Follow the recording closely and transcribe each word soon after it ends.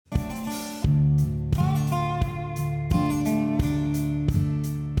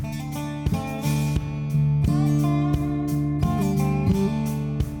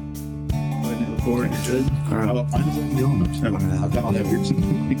recording. Good. All right. Mine's doing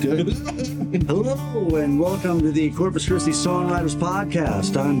Good. Hello and welcome to the Corpus Christi Songwriters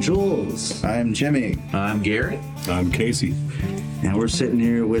Podcast. I'm Jules. I'm Jimmy. I'm Garrett. I'm Casey. And we're sitting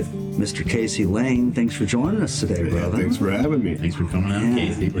here with Mr. Casey Lain. Thanks for joining us today, brother. Thanks for having me. Thanks for coming out,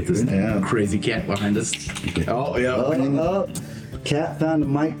 Casey, with this crazy cat behind us. Oh, yeah. Cat found a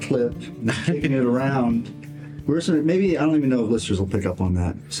mic clip, kicking it around. Maybe, I don't even know if listeners will pick up on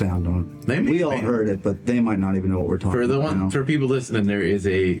that sound. We all heard it, but they might not even know what we're talking about. For people listening, there is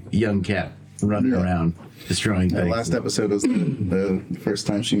a young cat running around destroying things. Last episode was the first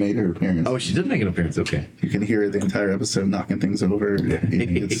time she made her appearance. Oh, she did make an appearance. Okay. You can hear the entire episode knocking things over.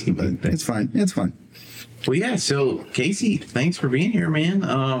 It's fine. It's fine. Well, yeah. So, Casey, thanks for being here,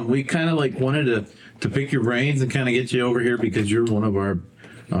 man. We kind of wanted to pick your brains and kind of get you over here because you're one of our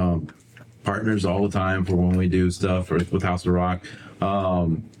partners all the time for when we do stuff with House of Rock.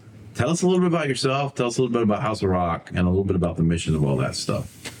 Tell us a little bit about yourself. Tell us a little bit about House of Rock and a little bit about the mission of all that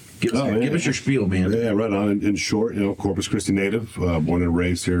stuff. Give us your spiel, man. Yeah, right on. In short, Corpus Christi native, born and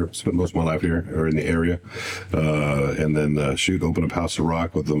raised here, spent most of my life here or in the area, and then opened up House of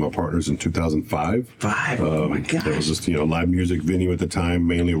Rock with my partners in 2005. Oh my gosh! It was just live music venue at the time,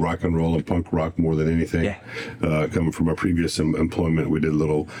 mainly rock and roll and punk rock more than anything. Yeah. Coming from our previous employment, we did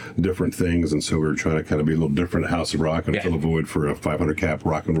little different things, and so we were trying to kind of be a little different at House of Rock and fill a void for a 500 cap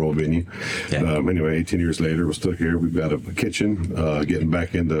rock and roll venue. Yeah. Anyway, 18 years later, we're still here. We've got a kitchen, getting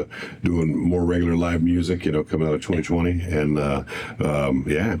back into doing more regular live music, coming out of 2020, and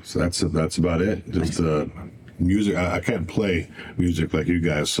so that's about it. Just music. I can't play music like you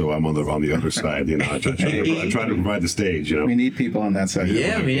guys, so I'm on the other side. I try to provide the stage. We need people on that side.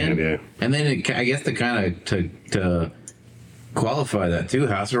 Yeah, man. And then I guess to qualify that too,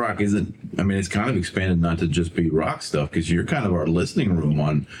 House of Rock isn't. I mean, it's kind of expanded not to just be rock stuff because you're kind of our listening room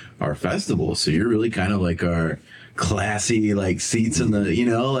on our festival. So you're really kind of like our classy seats in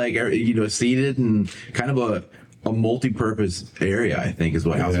the seated and kind of a multi-purpose area, I think, is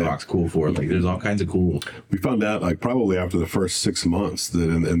what House of Rock's cool for. There's all kinds of cool. We found out probably after the first 6 months that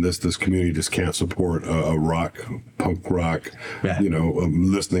in this community just can't support a punk rock,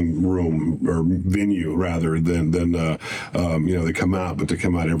 listening room or venue rather than they come out, but to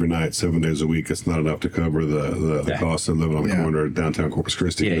come out every night, 7 days a week, it's not enough to cover the cost of living on the corner of downtown Corpus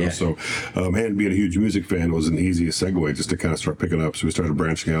Christi. So, and being a huge music fan was an easy segue just to kind of start picking up. So we started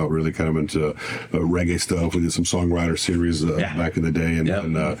branching out really kind of into reggae stuff. We did some songwriter series back in the day, and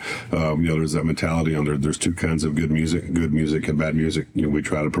there's that mentality on there. There's two kinds of good music and bad music. We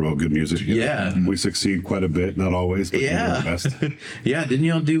try to promote good music. We succeed quite a bit, not always, but we're the best. Didn't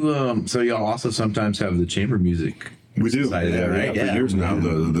y'all do so y'all also sometimes have the chamber music? We do. Right? For years now,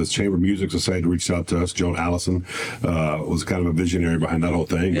 the Chamber Music Society reached out to us. Joan Allison was kind of a visionary behind that whole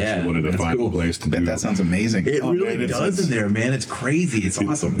thing. She wanted to find a place to do. That sounds amazing. It really does in there, man. It's crazy. It's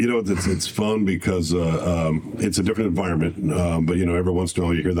awesome. It's fun because it's a different environment. But every once in a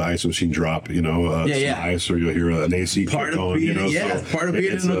while you hear the ice machine drop. Some ice, or you'll hear an AC kick on. Part of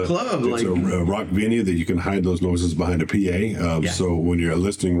being in a club. It's a rock venue that you can hide those noises behind a PA. So when you're a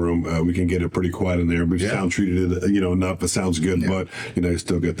listening room, we can get it pretty quiet in there. We sound treated it. Enough. It sounds good, but you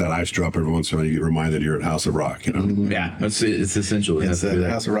still get that ice drop every once in a while. You get reminded you're at House of Rock. Yeah, it's essential. It's the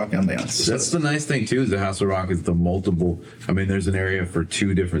House of Rock ambiance. That's the nice thing too. Is the House of Rock is the multiple. I mean, there's an area for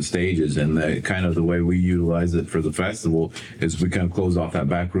 2 different stages, and the way we utilize it for the festival is we kind of close off that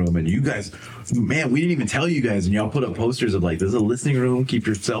back room. And you guys, man, we didn't even tell you guys, and y'all put up posters of there's a listening room. Keep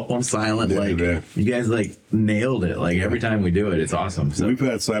your cell phone silent. You guys nailed it. Every time we do it, it's awesome. So we've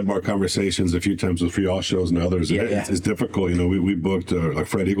had sidebar conversations a few times with y'all shows and others. It's difficult. We booked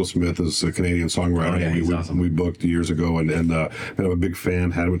Fred Eaglesmith is a Canadian songwriter. He's awesome. We booked years ago, and I'm a big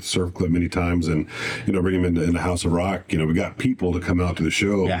fan. Had him at the Surf Club many times, and bring him into House of Rock. We got people to come out to the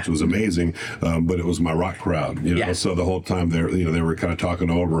show, which was amazing. But it was my rock crowd. So the whole time they were kind of talking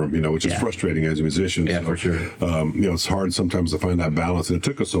over him. Which is frustrating as a musician. Yeah, for sure. It's hard sometimes to find that balance, and it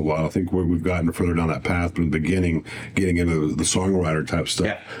took us a while. I think we've gotten further down that path. But in the beginning, getting into the songwriter type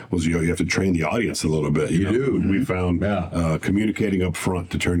stuff was you have to train the audience a little bit. You do. We found communicating up front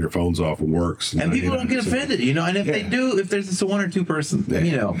to turn your phones off works, and people don't get offended. And if they do, if there's a 1 or 2 person, but for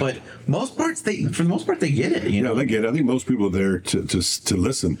the most part they get it. They get it. I think most people are there to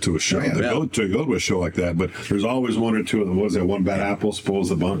listen to a show. They go to a show like that, but there's always 1 or 2 of them. What is that? One bad apple spoils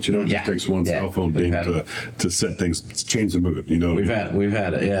the bunch. It just takes one cell phone ding to set things, change the mood. We've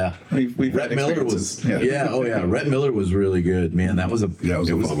had it. Yeah, Rhett Miller was. Rhett Miller was really good, man. It was a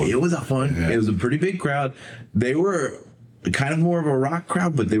fun. It was a pretty big crowd. They were kind of more of a rock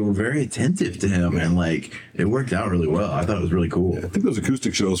crowd, but they were very attentive to him, and like it worked out really well. I thought it was really cool. I think those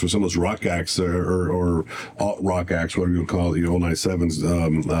acoustic shows for some of those rock acts or alt rock acts, whatever you call it, 97's,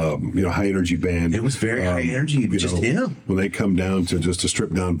 high energy band. It was very high energy, just him. When they come down to just a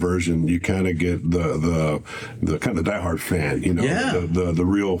stripped down version, you kind of get the kind of diehard fan, the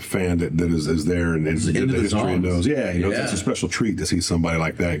real fan that is there and is into the history and knows. It's a special treat to see somebody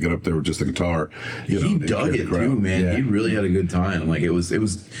like that get up there with just the guitar. He dug it too, man. Yeah. He really had a good time. Like it was.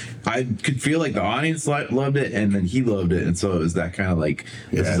 I could feel like the audience loved it, and then he loved it, and so it was that kind of like,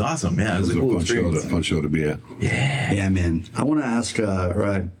 this is awesome. Yeah, it was a cool fun show to be at. Yeah, man. I want to ask, or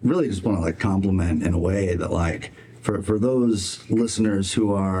I really just want to like compliment in a way that like for those listeners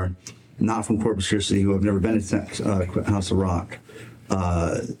who are not from Corpus Christi, who have never been to House of Rock.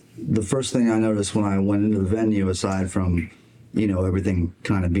 The first thing I noticed when I went into the venue, aside from everything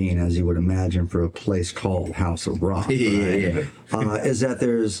kind of being as you would imagine for a place called House of Rock, right? Is that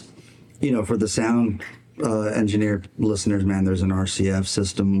there's, for the sound engineer listeners, man, there's an RCF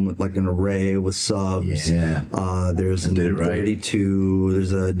system with like an array with subs. There's an 32.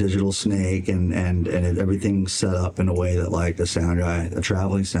 There's a digital snake, and everything's set up in a way that like a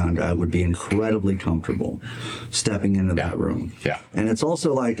traveling sound guy would be incredibly comfortable stepping into that room. And it's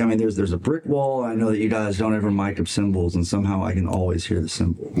also like, I mean, there's a brick wall. I know that you guys don't ever mic up cymbals, and somehow I can always hear the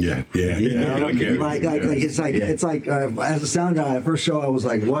cymbals. It's like as a sound guy, at first show I was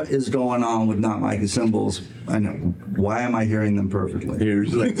like, what is going on with not micing cymbals? I know. Why am I hearing them perfectly?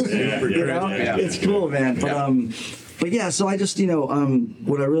 It's cool, man. But yeah, so I just,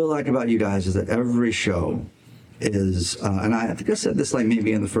 what I really like about you guys is that every show is, and I think I said this like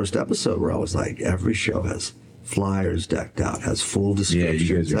maybe in the first episode where I was like, every show has flyers decked out, has full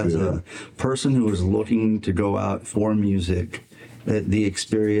descriptions. As a person who is looking to go out for music, the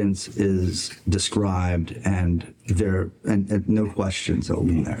experience is described, and no questions will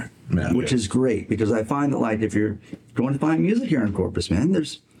be there, which is great, because I find that like if you're going to find music here in Corpus, man,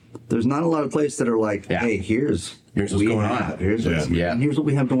 there's not a lot of places that are like, hey, here's what's going on. Here's what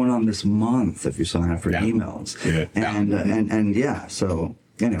we have going on this month if you sign up for emails. So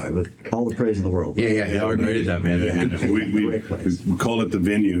anyway, but all the praise in the world. We're great at that, man. We call it the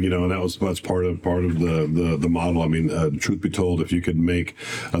venue, and that's part of the model. I mean, truth be told, if you could make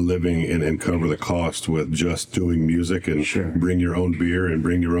a living and cover the cost with just doing music and bring your own beer and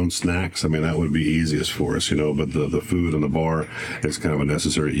bring your own snacks, I mean, that would be easiest for us, But the food and the bar is kind of a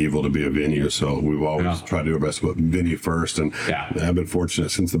necessary evil to be a venue. So we've always tried to do our best to put venue first. And I've been fortunate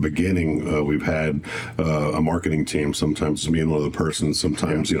since the beginning. We've had a marketing team. Sometimes me and one of the persons.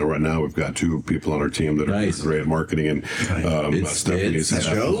 Sometimes. Right now we've got 2 people on our team that are great at marketing, and Stephanie's in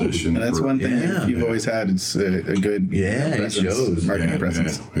that position. And that's one thing you've always had. It's a good marketing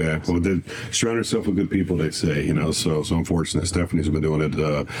presence. Well, surround yourself with good people, they say. So I'm fortunate. Stephanie's been doing it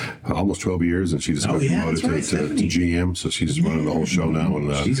almost 12 years, and she just got promoted to GM. So she's running the whole show now.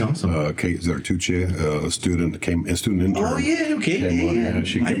 And she's awesome. Kate Zartucci, a student intern. Oh yeah, okay.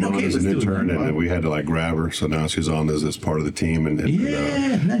 She came on as an intern, and we had to like grab her. So now she's on as part of the team, and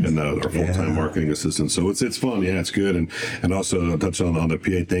our full-time marketing assistant. So it's fun. Yeah, it's good. And also touch on the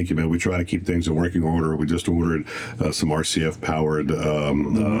PA. Thank you, man. We try to keep things in working order. We just ordered some RCF powered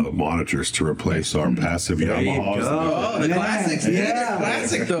monitors to replace our passive Yamahas. Oh, the classics.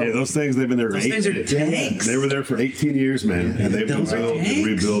 Classic though. Yeah, those things, they've been there. Those things are tanks. They were there for 18 years, man. And they've been built and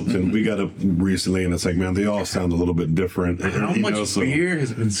rebuilt. And we got up recently, and it's like, man, they all sound a little bit different. How much beer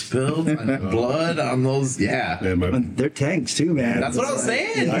has been spilled and blood on those? They're tanks too, man. That's what I was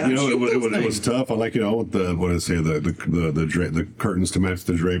saying. It was tough. I like, with the curtains to match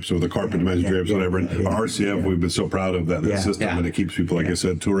the drapes, or the carpet to match the drapes, whatever. And RCF, we've been so proud of that system, and it keeps people, like I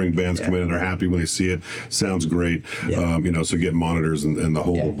said, touring bands come in and are happy when they see it. Sounds great. So get monitors and the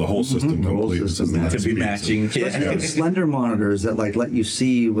whole system complete to be matching. Slender monitors that like let you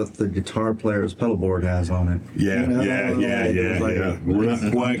see what the guitar player's pedal board has on it. We're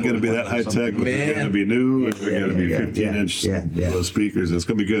not quite going to be that high tech, but we're going to be new, and we're going to be 15-inch speakers. It's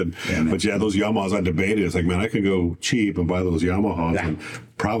going to be good. But those Yamahas, I debated. It's like, man, I could go cheap and buy those Yamahas and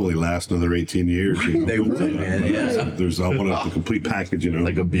probably last another 18 years. They would, man. I want the complete package.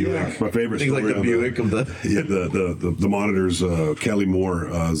 Like a Buick. My favorite story, like the Buick of the monitors. Kelly Moore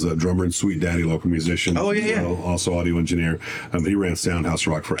is a drummer and Sweet Daddy, local musician. Also audio engineer. He ran Soundhouse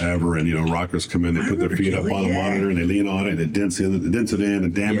Rock forever, and rockers come in, they put their feet up on the monitor and they lean on it, and it dents it in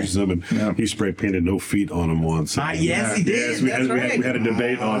and damages them. And he spray painted no feet on them once. Yes, he did. We had a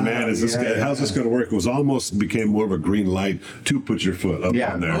debate on, man, how's this going to work? It was almost became more of a green light to put your foot up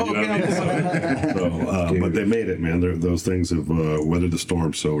on there. You know what I mean? So, but they made it, man. Those things have weathered the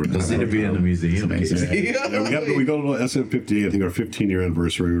storm. So we're Those need to be in the museum. we go to SM58. I think our 15-year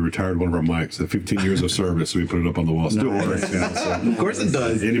anniversary. We retired one of our mics. The 15 years of service. So we put it up on the wall. Still works. You know, so. Of course it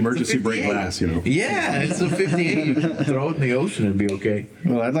does. An emergency break glass. You know. Yeah, it's a 58. You can throw it in the ocean and be okay.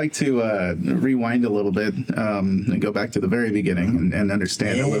 Well, I'd like to rewind a little bit and go back to the very beginning and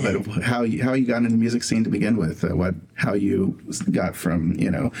understand a little bit of how you got into the music scene to begin with. How you got from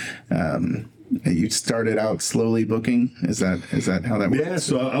you started out slowly booking. Is that how that works? Yeah,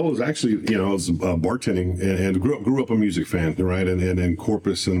 so I was actually, I was bartending and grew up a music fan, right? And in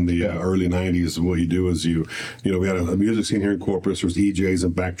Corpus in the early 90s, what you do is we had a music scene here in Corpus. There's EJs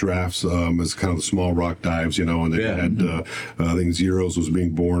and backdrafts as kind of the small rock dives, and then you had, I think Zeros was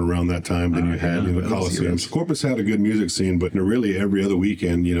being born around that time. Then you had, Coliseum. Corpus had a good music scene, but really every other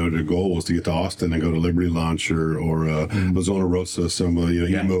weekend, the goal was to get to Austin and go to Liberty Launch or La Zona Rosa, some,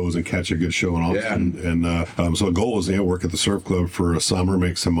 emos and catch a good show in Austin. Yeah. And so the goal was, work at the surf club for a summer,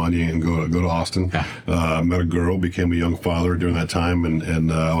 make some money, and go to Austin. Met a girl, became a young father during that time,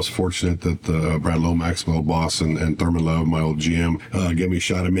 and I was fortunate that Brad Lomax, my old boss, and Thurman Love, my old GM, gave me a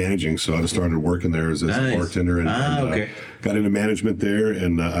shot at managing. So I just started working there as a bartender and got into management there.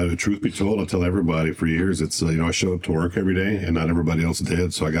 And truth be told, I'll tell everybody for years, it's I showed up to work every day, and not everybody else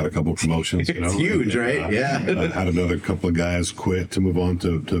did. So I got a couple of promotions. It's huge, right? I had another couple of guys quit to move on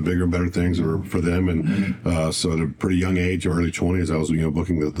to bigger and better things for them. And so at a pretty young age, early 20s, I was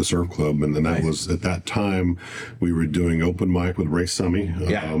booking the surf club, and then that was at that time we were doing open mic with Ray Summy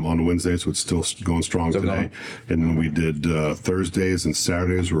on Wednesdays, so it's still going strong today. And then we did Thursdays and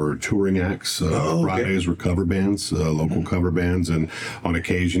Saturdays were touring acts. Fridays were cover bands, local cover bands, and on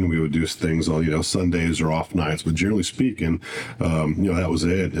occasion we would do things on Sundays or off nights. But generally speaking, that was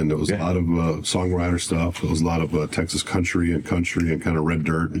it. And it was a lot of songwriter stuff. It was a lot of Texas country and kind of red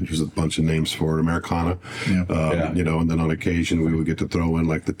dirt. And there's a bunch of names for it. Americana. And then on occasion we would get to throw in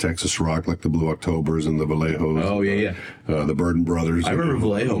like the Texas rock, like the Blue Octobers and the Vallejos. The Burden Brothers. I remember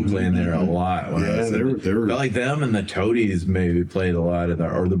Vallejo playing there a lot. When I was they were felt like them and the Toadies maybe played a lot of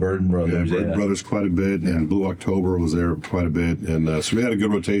that, or the Burden Brothers. Burden Brothers quite a bit, and Blue October was there quite a bit, and so we had a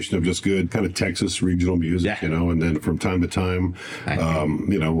good rotation of just good kind of Texas regional music, and then from time to time,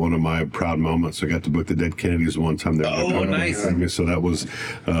 one of my proud moments, I got to book the Dead Kennedys one time. Nice. So that was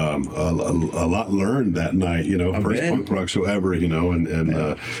a lot learned that night, first punk rock show ever,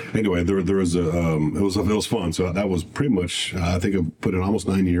 anyway, there was it was fun. So that was pretty much, I think I put in almost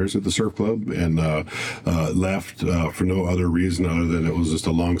 9 years at the surf club, and left for no other reason other than it was just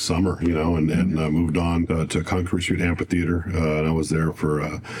a long summer, and moved on to Concrete Street Amphitheater, and I was there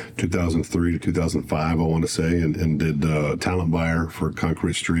for 2003 to 2005, I want to say, and did talent buyer for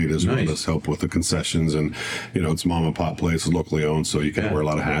Concrete Street as well as help with the concessions, and it's mom and pop place, locally owned, so you can wear a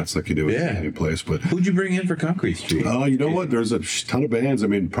lot of hats like you do at any place. But who'd you bring in for Concrete Street? You know what? There's a ton of bands. I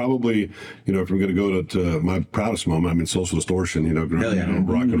mean, probably if we're going to go to my proudest moment, I mean, Social Distortion, rock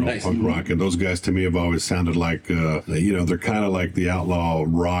and roll, punk rock, and those guys to me have always sounded like they're kind of like the outlaw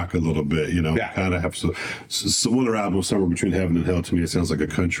rock a little bit, kind of have so one of their albums, Somewhere Between Heaven and Hell, to me it sounds like a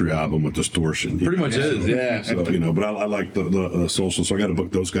country album with distortion. Pretty much is, So, but I like the Social, so I got to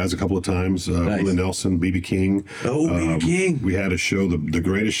book those guys a couple of times. Willie Nelson, B.B. King. B.B. King. We had a show, the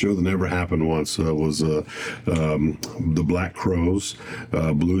greatest show that never happened once was the Black Crows,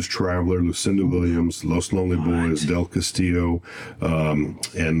 Blues Traveler, Lucinda Williams, Los Lonely Boys, Del Castillo,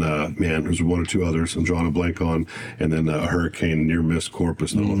 and man, there's one or two others I'm drawing a blank on, and then a hurricane near miss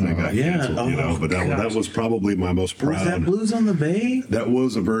Corpus. The whole thing got canceled, but that was probably my most proud. Was that Blues on the Bay? That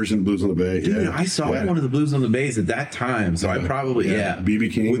was a version of Blues on the Bay. Dude, I saw one of the Blues on the Bays at that time, so I probably B.B.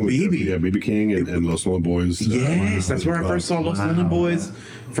 King with BB. B.B. King and Los Lonely Boys. Yes, that's where I first saw Los Lonely Boys.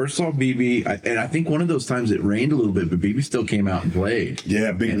 First saw BB, and I think one of those times it rained a little bit, but BB still came out and played.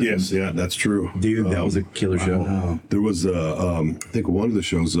 Yeah, that's true. Dude, that was a killer show. There was, I think one of the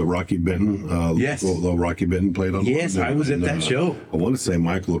shows, Rocky Benton. Rocky Benton played on. Yes, I was at that show. I want to say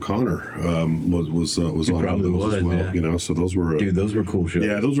Michael O'Connor was on those as well. So those were those were cool shows.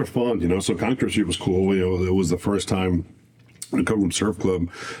 Yeah, those were fun. So Concrete Street was cool. It was the first time. I come from Surf Club.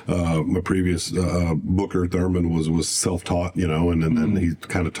 My previous booker, Thurman, was self-taught, and then he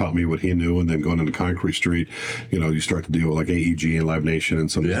kind of taught me what he knew. And then going into Concrete Street, you start to deal with like AEG and Live Nation and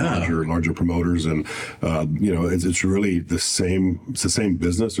some larger promoters. And, it's really the same. It's the same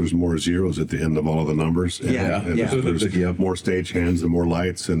business. There's more zeros at the end of all of the numbers. There's more stage hands and more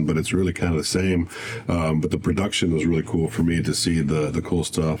lights, but it's really kind of the same. But the production was really cool for me to see the cool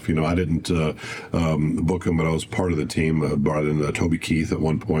stuff. I didn't book him, but I was part of the team. brought in Toby Keith at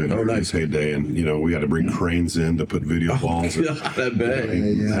one point in his heyday, and we had to bring cranes in to put video balls. God, I bet.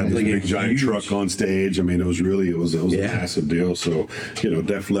 Had this big giant truck on stage. I mean, it was a massive deal. So,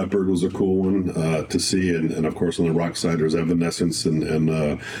 Def Leppard was a cool one to see, and of course on the rock side there's Evanescence and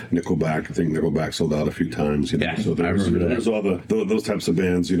Nickelback. I think Nickelback sold out a few times. So there's all those types of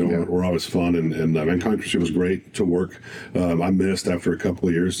bands. Were always fun, and Concrete Street was great to work. I missed after a couple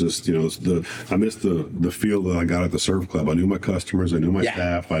of years I missed the feel that I got at the surf club. I knew my customers, I knew my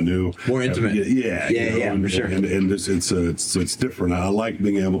staff, I knew more intimate. For sure. And it's different. I like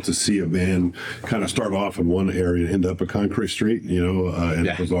being able to see a band kind of start off in one area and end up at Concrete Street, and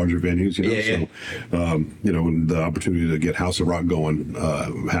those larger venues, when the opportunity to get House of Rock going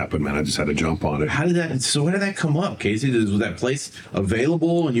happened, man, I just had to jump on it. Where did that come up, Casey? Was that place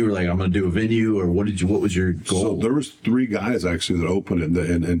available and you were like, I'm going to do a venue, or what was your goal? So there was 3 guys actually that opened it,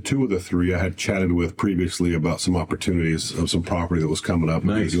 and 2 of the 3 I had chatted with previously about some opportunities of some property that was coming up.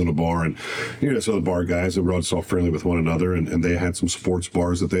 Nice. Doing a bar, and so the bar guys that were all friendly with one another, and they had some sports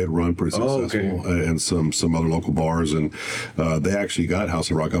bars that they had run pretty successful, and some other local bars, and they actually got House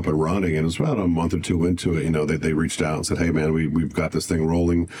of Rock up and running, and it was about a month or 2 into it. They reached out and said, hey man, we've got this thing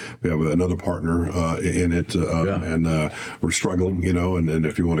rolling. We have another partner in it, and we're struggling, and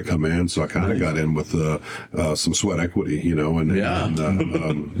if you want to come in, so I kind of got in with some sweat equity,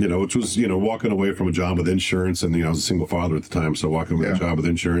 which was walking away from a job with insurance, and I was a single father at the time, so walking away from a job with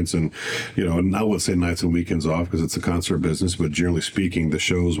insurance, and and I wouldn't say nights and weekends off because it's a concert business, but generally speaking, the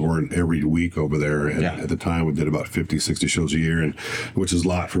shows weren't every week over there, and at the time we did about 50-60 shows a year, and which is a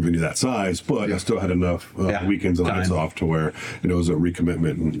lot for a venue that size, but I still had enough weekends and nights off to where it was a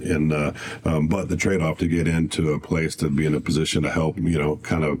recommitment, and but the trade-off to get into a place to be in a position to help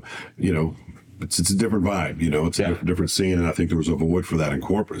it's a different vibe, it's a different scene, and I think there was a void for that in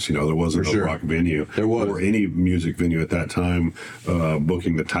Corpus. There wasn't a rock venue or any music venue at that time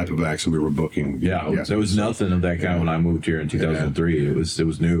booking the type of acts that we were booking. There was nothing of that kind when I moved here in 2003. It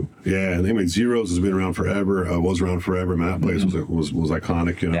was new. Yeah, and Zeros has been around forever. Was around forever. Man, that place was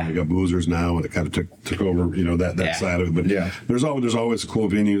iconic. We got Boozers now, and it kind of took over. That side of it. But there's always cool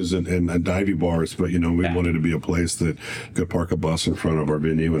venues and divey bars. But we wanted to be a place that could park a bus in front of our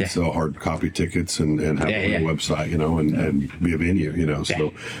venue and sell hard copy tickets and have a website, and be a venue,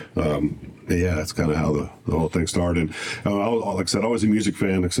 so that's kind of how the whole thing started. Like I said, always a music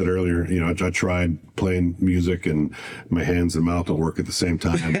fan. Like I said earlier, I tried playing music and my hands and mouth don't work at the same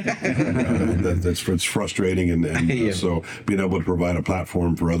time. It's frustrating, and so being able to provide a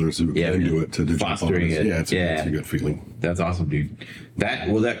platform for others who can do it to fostering it. It's a good feeling. That's awesome, dude. That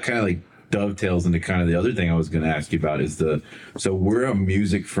kind of like dovetails into kind of the other thing I was going to ask you about is so we're a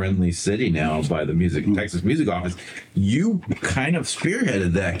music friendly city now by the Texas Music Office. You kind of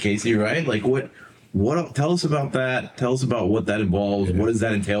spearheaded that, Casey, right? Like what tell us about that. Tell us about what that involves. What does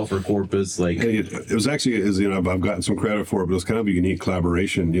that entail for Corpus? Like it was actually, I've gotten some credit for it, but it was kind of a unique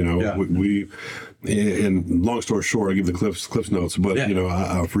collaboration. We and long story short, I give the Cliff's notes, but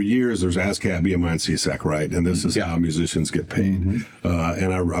for years there's ASCAP, BMI, and CSAC, right? And this is how musicians get paid.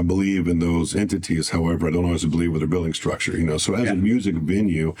 And I believe in those entities. However, I don't always believe with their billing structure. So as a music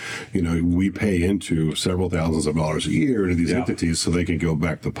venue, we pay into several thousands of dollars a year to these entities so they can go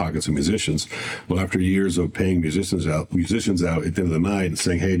back to the pockets of musicians. Well, after years of paying musicians out at the end of the night and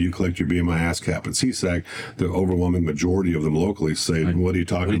saying, "Hey, do you collect your BMI, ASCAP, and CSAC?" The overwhelming majority of them locally say, "What are you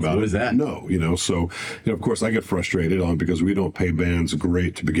talking about?" What is that? No, So, of course, I get frustrated because we don't pay bands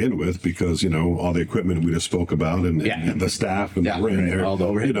great to begin with because, all the equipment we just spoke about and the staff and the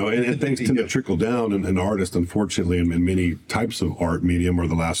rent, and things tend to trickle down. And artists, unfortunately, in many types of art medium are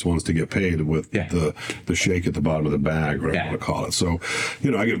the last ones to get paid with the shake at the bottom of the bag, whatever you want to call it. So,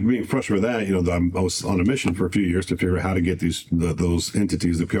 I get being frustrated with that. I was on a mission for a few years to figure out how to get those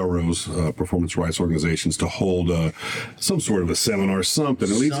entities, the PROs, performance rights organizations, to hold some sort of a seminar, something,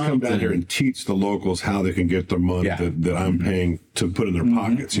 at least come down here and teach the locals how they can get their money that I'm paying to put in their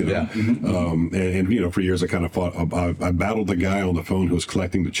pockets, And for years I kind of fought. I battled the guy on the phone who was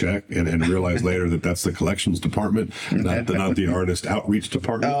collecting the check, and realized later that that's the collections department, not the artist outreach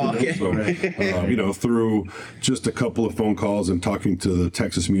department. Oh, okay. So, through just a couple of phone calls and talking to the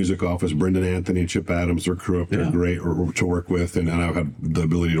Texas Music Office, Brendan Anthony and Chip Adams, their crew up there, great to work with, and I've had the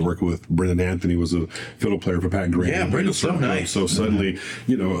ability to work with. Brendan Anthony was a fiddle player for Pat Green. Yeah, Brendan's so nice. So suddenly,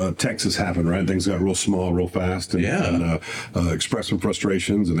 Texas happened, right? Things got real small, real fast, and expressed some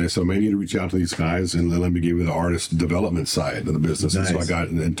frustrations, and they said, "Man, you need to reach out to these guys and let me give you the artist development side of the business." Nice. And so I got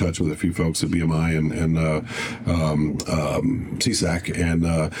in touch with a few folks at BMI and CSAC,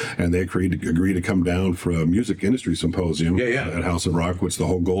 and they agreed to come down for a music industry symposium at House of Rock, which the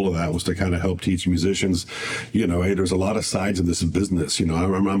whole goal of that was to kind of help teach musicians, hey, there's a lot of sides of this business.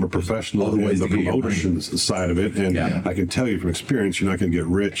 I'm a professional in the promotions side of it, and I can tell you from experience, you're not going to get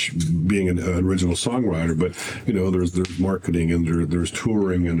rich being an original songwriter, but there's marketing, and there's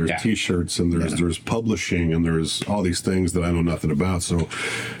touring, and there's T-shirts, and there's publishing, and there's all these things that I know nothing about. So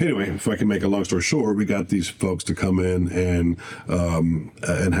anyway, if I can make a long story short, we got these folks to come in and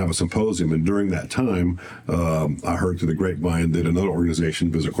have a symposium, and during that time, I heard through the grapevine that another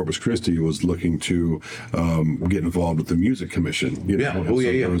organization, Visit Corpus Christi, was looking to get involved with the Music Commission.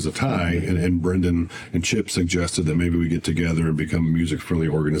 There was a tie, and Brendan and Chip suggested that maybe we get together and become a music-friendly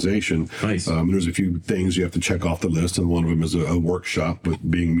organization. Nice. There's a few things you have to check off the list, and one of them is a workshop with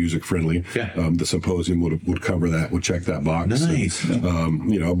being music-friendly. The symposium would cover that, would check that box. Nice. And,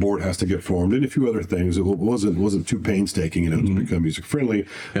 a board has to get formed, and a few other things. It wasn't too painstaking, to become music-friendly,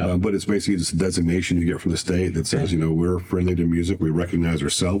 but it's basically just a designation you get from the state that says, we're friendly to music. We recognize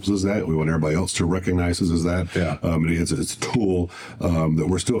ourselves as that. We want everybody else to recognize us as that. It's a tool that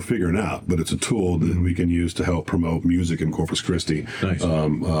we're still figuring out, but it's a tool that we can use to help promote music in Corpus Christi. Nice.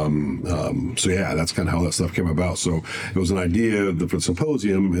 That's kind of how that stuff came about. So it was an idea for the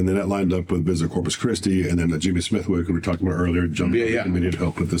symposium, and then that lined up with Visit Corpus Christi, and then Jimmy Smithwick, who we were talking about earlier, jumped in the committee to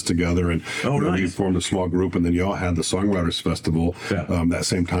help put this together, and we formed a small group, and then y'all had the Songwriters Festival that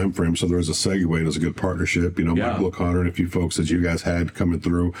same time frame. So there was a segue, and it was a good partnership. Michael O'Connor and a few folks that you guys had coming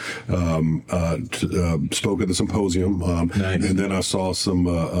through spoke at the symposium, and then I saw some,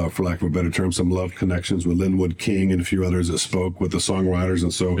 for lack of a better term, some love connections with Linwood King and a few others that spoke with the songwriters,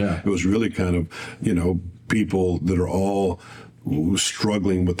 and so it was really kind of people that are all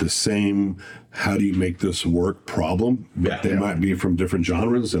struggling with the same how do you make this work problem, but they might be from different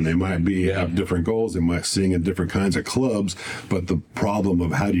genres, and they might be have different goals. They might sing in different kinds of clubs, but the problem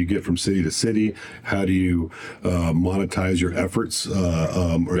of how do you get from city to city, how do you monetize your efforts,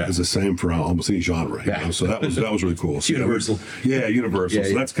 is the same for almost any genre. So that was really cool. It's universal. Universal.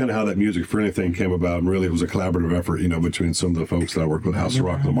 So that's kind of how that music for anything came about. And really, it was a collaborative effort, between some of the folks that I worked with, House of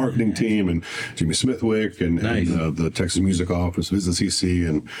Rock, the marketing team, and Jimmy Smithwick, and the Texas Music Office, Visit CC,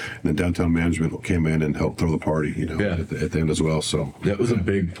 and then Downtown Management came in and helped throw the party, at the end as well. So that was a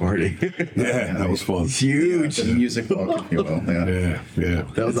big party. That was fun. It's huge. The music book, if you will.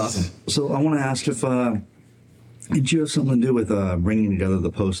 That was awesome. So I want to ask if did you have something to do with bringing together the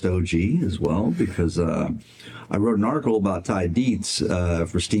Post OG as well? Because I wrote an article about Ty Dietz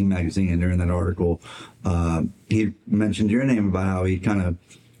for Steam Magazine, and during that article, he mentioned your name about how he kind of,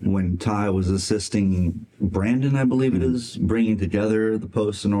 when Ty was assisting Brandon, I believe it is, bringing together the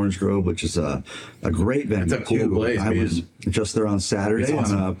Post in Orange Grove, which is a great venue. It's a cool place, I was just there on Saturday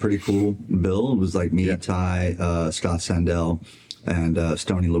on a pretty cool bill. It was like me, Ty, Scott Sandell, and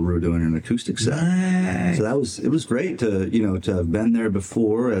Stoney LaRue doing an acoustic set. Nice. So it was great to to have been there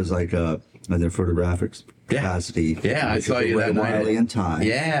before as like their photographics capacity. I saw you Ray that night. Wiley and Ty.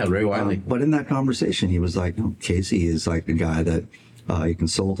 Yeah, Ray Wiley. But in that conversation, he was like, Casey is like the guy that he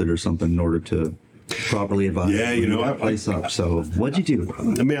consulted or something in order to properly advise. I place up. So what'd you do?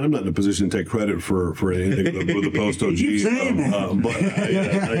 Man, I'm not in a position to take credit for anything with the Post OG.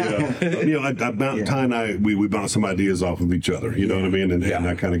 But about Ty and I, we bounced some ideas off of each other. You know what I mean? And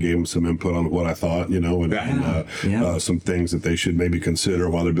I kind of gave them some input on what I thought. And some things that they should maybe consider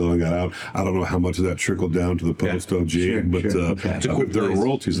while they're building that out. I don't know how much of that trickled down to the Post OG, but if there are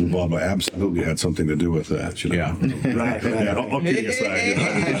royalties involved, I absolutely had something to do with that. All kidding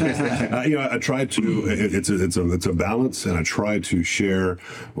aside, I tried to. It's a balance, and I try to share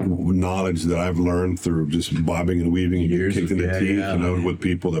knowledge that I've learned through just bobbing and weaving and getting kicked in the teeth, with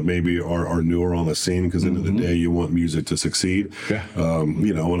people that maybe are newer on the scene. Because at the end of the day, you want music to succeed.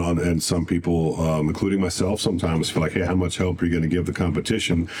 And some people, including myself, sometimes feel like, hey, how much help are you going to give the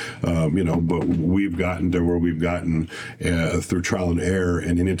competition? But we've gotten to where we've gotten through trial and error.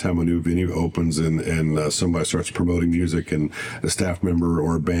 And anytime a new venue opens and somebody starts promoting music, and a staff member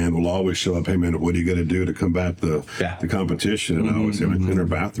or a band will always show up, hey man, what are you going to do to combat the competition? And I always say, clean our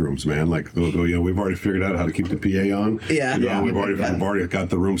bathrooms, man. Like, we've already figured out how to keep the PA on. We've already got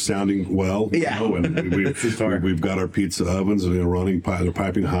the room sounding well. And we've got our pizza ovens, running, they're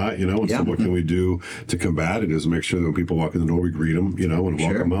piping hot. And so what can we do to combat it? Is make sure that when people walk in the door, we greet them, and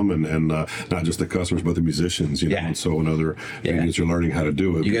welcome them, and not just the customers, but the musicians. And so when other venues are learning how to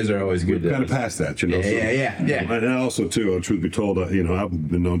do it, you guys are always good. Kind of past that, And also too, truth be told, I've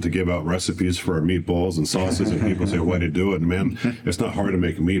been known to give out recipes for are meatballs and sauces, and people say, why do you do it? And man, it's not hard to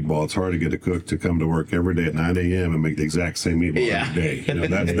make a meatball. It's hard to get a cook to come to work every day at 9 a.m. and make the exact same meatball every day. You know,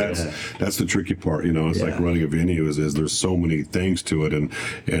 that's the tricky part. You know, it's like running a venue is there's so many things to it, and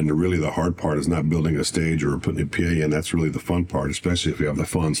really the hard part is not building a stage or putting a PA in. That's really the fun part, especially if you have the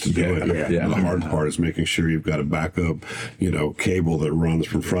funds to do it. The hard part is making sure you've got a backup, cable that runs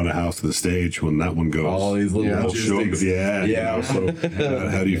from front of house to the stage when that one goes. All these little logistics. So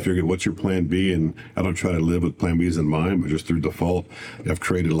how do you figure what's your plan B? And I don't try to live with plan Bs in mind, but just through default, I've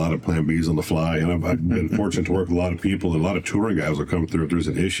created a lot of plan Bs on the fly. And I've been fortunate to work with a lot of people, and a lot of touring guys will come through if there's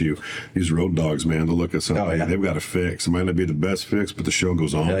an issue. These road dogs, man, they'll look at something they've got to fix. It might not be the best fix, but the show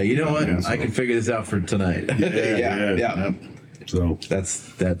goes on. You know what? I can figure this out for tonight. Yeah. So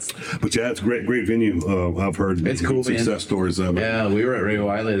that's. But yeah, it's a great venue. I've heard it's cool, success stories of it. Yeah, we were at Ray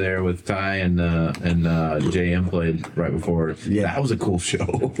Wiley there with Ty and JM played right before. Yeah, that was a cool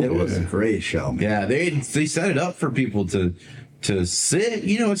show. It was a great show. Man. Yeah, they set it up for people to sit.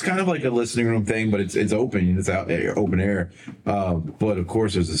 It's kind of like a listening room thing, but it's open. It's out there, open air. But of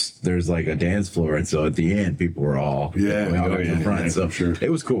course, there's like a dance floor, and so at the end, people were all going up to the front. So sure.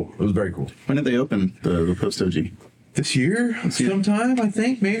 It was cool. It was very cool. When did they open the Post OG? This year, sometime, I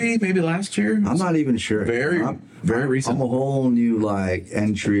think, maybe last year. I'm not even sure. Very recent. I'm a whole new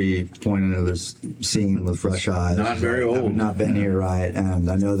entry point into this scene with fresh eyes. Not very old. I've not been here, right? And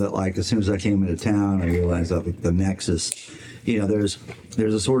I know that as soon as I came into town, I realized that the nexus, there's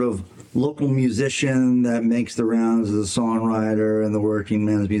a sort of local musician that makes the rounds as a songwriter and the working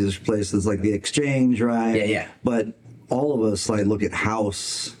men's music place. It's like the Exchange, right? Yeah. But all of us look at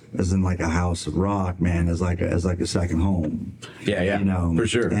house as in a house of rock, man, as like a second home. Yeah. For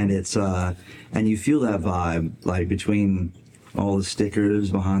sure. And it's and you feel that vibe between all the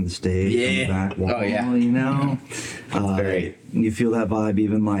stickers behind the stage and the back wall, Very. You feel that vibe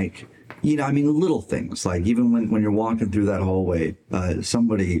even little things even when you're walking through that hallway,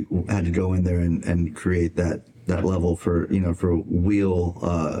 somebody had to go in there and create that level for wheel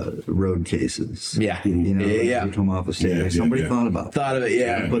road cases. You come off the stage. Somebody thought of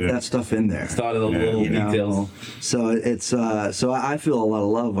it. Put that stuff in there. Thought of the little details. So it's so I feel a lot of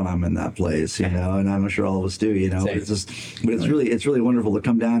love when I'm in that place, and I'm sure all of us do. But it's really wonderful to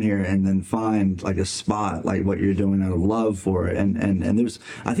come down here and then find a spot like what you're doing out of love for it, and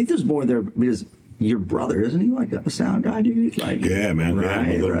I think there's more there because. Your brother, isn't he a sound guy, dude? Yeah, man.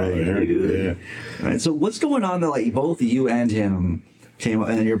 Right. Yeah. Right. So what's going on that both you and him came up,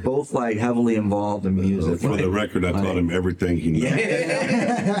 and you're both heavily involved in music. For the record, I taught him everything he knows.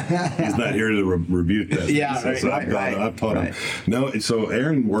 He's not here to rebuke that. So I've taught him. No, so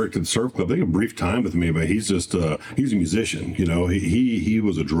Aaron worked at the Surf Club. I think a brief time with me, but he's just he's a musician. He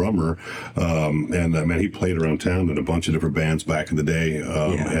was a drummer, and man, he played around town in a bunch of different bands back in the day,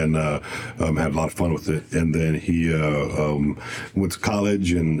 and had a lot of fun with it. And then he went to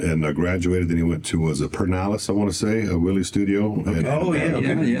college and graduated. Then he went to Pernalis, I want to say, a Willie Studio. Okay.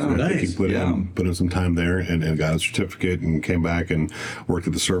 I think he put in some time there and got a certificate and came back and worked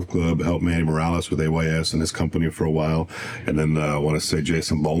at the Surf Club, helped Manny Morales with AYS and his company for a while. And then I want to say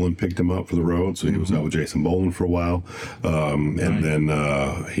Jason Boland picked him up for the road. So he was out with Jason Boland for a while. And then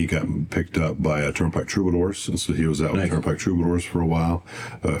he got picked up by Turnpike Troubadours. And so he was out with Turnpike Troubadours for a while,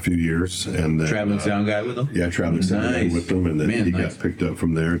 a few years. And then, traveling sound guy with them? Yeah, traveling sound guy with them. And then he got picked up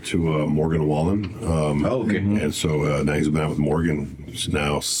from there to Morgan Wallen. And so now he's been out with Morgan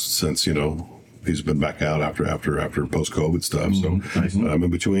now since he's been back out after post-COVID stuff. So in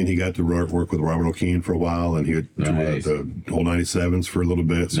between, he got to work with Robert O'Keefe for a while, and he would do the whole 97s for a little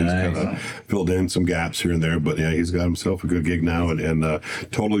bit. So he's kind of filled in some gaps here and there. But yeah, he's got himself a good gig now, and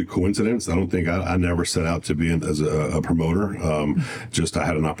totally coincidence. I don't think I never set out to be as a promoter. Just I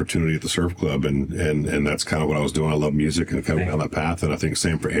had an opportunity at the Surf Club, and that's kind of what I was doing. I love music and kind of went down that path. And I think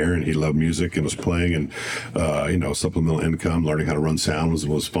same for Aaron. He loved music and was playing, and supplemental income, learning how to run sound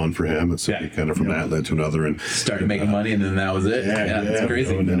was fun for him. And so he kind of from that led to another and started making money, and then that was it. It's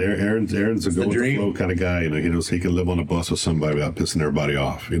crazy. And Aaron's a go with the flow kind of guy. He can live on a bus with somebody without pissing everybody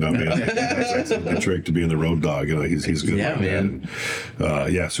off. That's the trick to being the road dog. He's good. Yeah, man.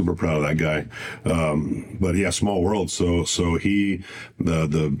 And, super proud of that guy. But yeah, small world. So he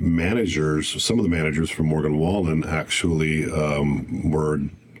the managers, some of the managers from Morgan Wallen actually were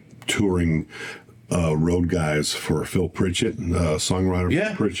touring road guys for Phil Pritchett, songwriter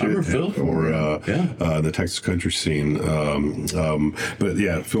Yeah, for Pritchett, I remember Phil. for the Texas country scene. But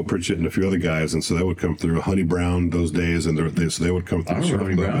yeah, Phil Pritchett and a few other guys, and so they would come through. Honey Brown those days, and so they would come through. I remember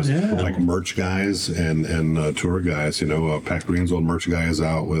Honey Brown, yeah. Like merch guys and tour guys. Pat Green's old merch guy is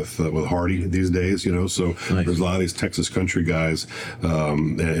out with Hardy these days. So Nice. there's a lot of these Texas country guys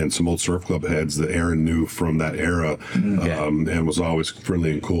and some old surf club heads that Aaron knew from that era, and was always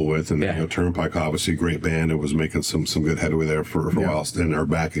friendly and cool with. And Turnpike, obviously, great band. It was making some good headway there for a while, and they're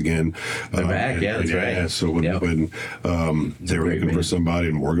back again. They're back, that's right. So when they were looking for somebody,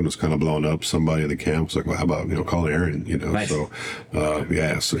 and Morgan was kind of blowing up, somebody in the camp was like, "Well, how about call Aaron?" Nice. So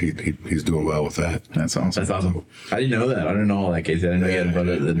so he's doing well with that. That's awesome. That's awesome. I didn't know that. I didn't know all that, Casey. I didn't know you had a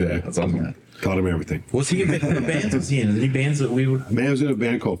brother that did that. That's awesome. Taught him everything. Was he in what bands was he in? Is there any bands that we would? Man was in a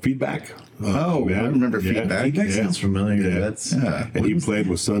band called Feedback. I remember Feedback. Feedback sounds familiar. Yeah. That's And he played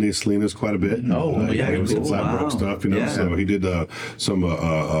with Sonny Salinas quite a bit. Yeah, It was some cool. flat rock stuff, Yeah. So he did some.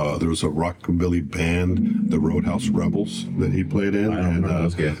 There was a rockabilly band, the Roadhouse Rebels, that he played in. I don't remember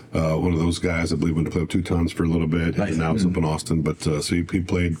those guys. One of those guys, I believe, went to play with Two Tons for a little bit. Nice. And now it's up in Austin. But so he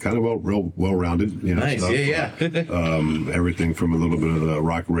played kind of well rounded. nice. Stuff. Yeah. Everything from a little bit of the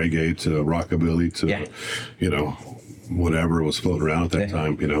rock reggae to rockabilly to, whatever was floating around at that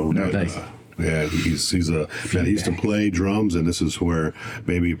time. Nice. Yeah, he's a man. He used to play drums, and this is where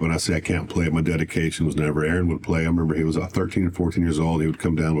maybe when I say I can't play, my dedication was never. Aaron would play. I remember he was 13 or 14 years old. He would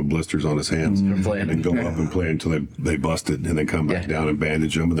come down with blisters on his hands and then go up and play until they busted, and then come back down and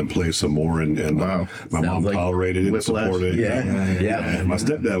bandage them, and then play some more. And Wow. my mom like tolerated it and Whiplash. supported it. Yeah. And my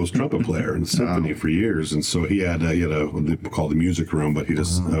stepdad was trumpet player in the symphony for years, and so he had what they call the music room, but he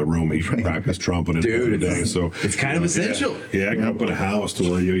just room he practiced trumpet in Dude, every day. So it's kind of essential. Yeah, I grew up in a house to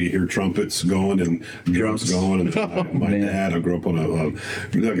where you hear trumpets going and drums going. And my dad, I grew up on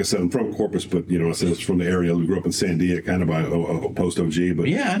like I said, I'm from Corpus, but I said it's from the area. We grew up in Sandia, kind of by post OG. But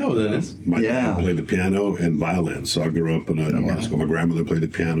Yeah, I know what that is. my dad played the piano and violin, so I grew up in a school. My grandmother played the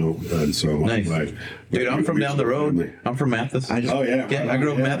piano, and so Nice. Dude, I'm from down the road. I'm from Mathis. Oh yeah, I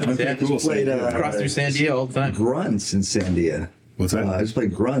grew up in Mathis. Okay, Yeah, cool. Played, across through San Diego all the time. Grunts in Sandia. What's that? I just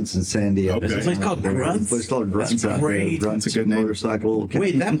played Grunts in Sandia. Okay. There's a place called Grunts. Place called Grunts. That's great. Grunts, a good name. Motorcycle.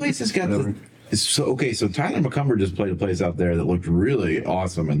 Wait, that place has got the. So Tyler McCumber just played a place out there that looked really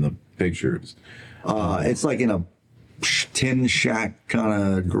awesome in the pictures. It's like in a tin shack kind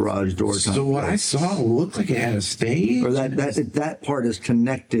of garage door. So what I saw looked like it had a stage. Or that part is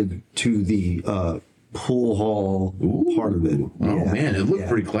connected to the pool hall part of it. Oh Yeah. man, it looked Yeah.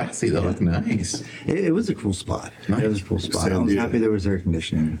 pretty classy. That looked nice. It was a cool spot. It was a cool spot. I was happy there was air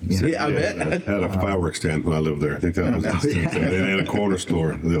conditioning. Yeah, I bet. I had a fireworks stand when I lived there. I think that was they had a corner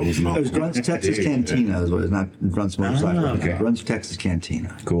store that was It was Grunts Texas Cantina, is what it's not Grunts Motorcycle. okay. Grunts Texas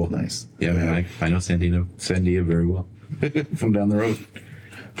Cantina. Cool. Nice. Yeah, man, I know Sandia very well from down the road.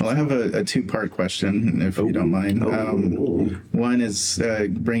 Well, I have a two-part question, if you don't mind. One is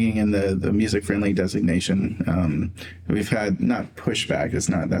bringing in the music-friendly designation. We've had not pushback.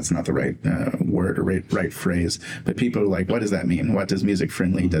 That's not the right word or right phrase. But people are like, what does that mean? What does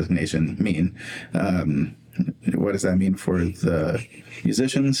music-friendly designation mean? What does that mean for the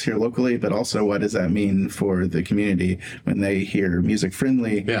musicians here locally, but also what does that mean for the community when they hear music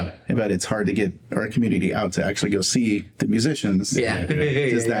friendly? Yeah. But it's hard to get our community out to actually go see the musicians. Yeah.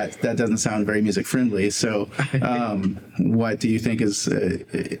 Because that doesn't sound very music friendly. So, what do you think is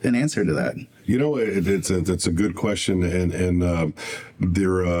an answer to that? It's a good question, and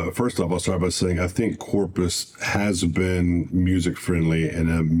first off, I'll start by saying I think Corpus has been music friendly and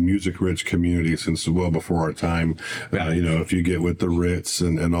a music rich community since well before our time. If you get with the Ritz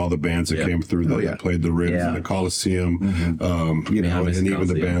and all the bands that came through that played the Ritz and the Coliseum, and even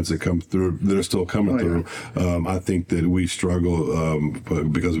the bands that come through that are still coming through. I think that we struggle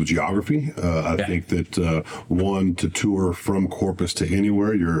because of geography. I think that one, to tour from Corpus to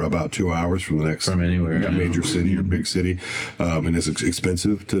anywhere, you're about 2 hours from the next anywhere major city or big city, and it's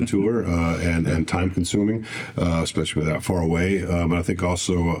expensive to tour and time consuming, especially that far away. And I think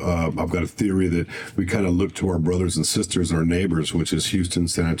also I've got a theory that we kind of look to our brothers and sisters and our neighbors, which is Houston,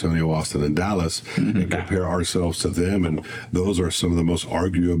 San Antonio, Austin, and Dallas, and compare ourselves to them. And those are some of the most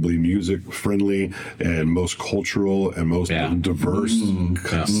arguably music friendly and most cultural and most diverse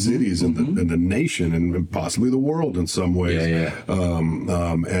cities in the nation and possibly the world in some ways.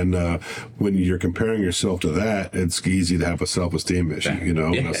 when you're comparing yourself to that, it's easy to have a self-esteem issue. You know,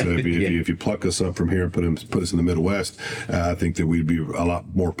 I said if you pluck us up from here and put us in the Midwest, I think that we'd be a lot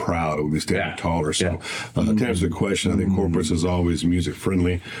more proud. We'd be standing taller. So to answer the question, I think Corpus is always music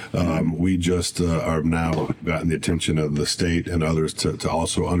friendly. We just are now gotten the attention of the state and others to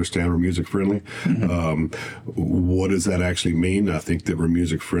also understand we're music friendly. What does that actually mean? I think that we're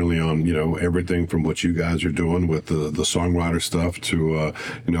music friendly on, you know, everything from what you guys are doing with the songwriter stuff to,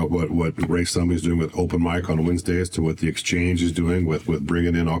 you know, what Ray Summey's doing with open mic on Wednesdays to what the Exchange is doing with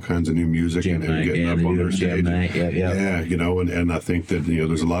bringing in all kinds of new music and getting up on their stage. Yeah, you know, and I think that, you know,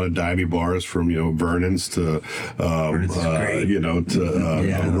 there's a lot of divey bars from, you know, Vernon's to, you know,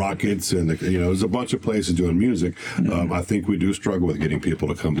 to Rockets and, you know, there's a bunch of places doing music. I think we do struggle with getting people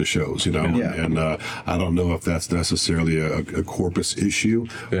to come to shows, you know, and I don't know if that's necessarily a Corpus issue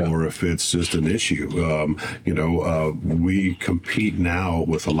or if it's just an issue. You know, we compete now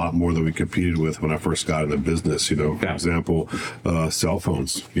with a lot more than we competed with when I first got into business. You know, for example, cell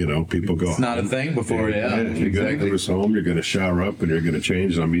phones. You know, people go. It's not a thing before. You're going to go home. You're going to shower up and you're going to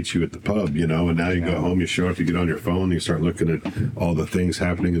change, and I'll meet you at the pub. You know, and now you go home. You show up. You get on your phone. You start looking at all the things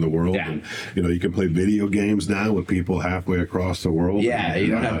happening in the world. And you know, you can play video games now with people halfway across the world. Yeah,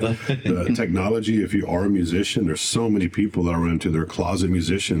 you don't have the technology. If you are a musician, there's so many people that are into their closet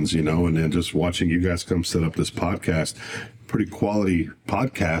musicians. You know, and then just watching you guys come set up this podcast. Pretty quality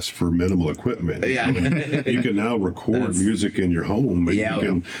podcast for minimal equipment. You can now record music in your home.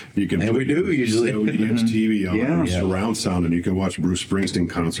 You can and we do usually use TV on surround sound, and you can watch Bruce Springsteen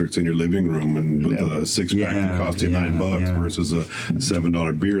concerts in your living room, and with a six-pack that costs you $9 versus a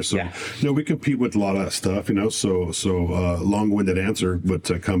 $7 beer. So you know, we compete with a lot of that stuff. You know, so long-winded answer, but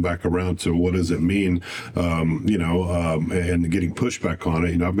to come back around to what does it mean? You know, and getting pushback on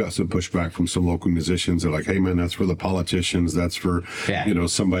it. You know, I've got some pushback from some local musicians. They're like, "Hey, man, that's for the politicians. That's for you know,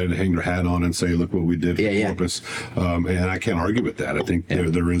 somebody to hang their hat on and say, look what we did for Corpus." And I can't argue with that. I think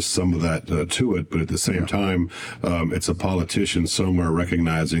there is some of that to it, but at the same time, it's a politician somewhere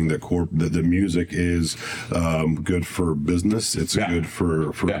recognizing that that the music is good for business. It's good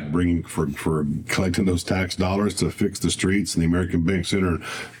for bringing for collecting those tax dollars to fix the streets and the American Bank Center,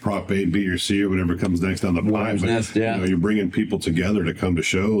 Prop 8, B or C, or whatever comes next down the pipe. But, you know, you're bringing people together to come to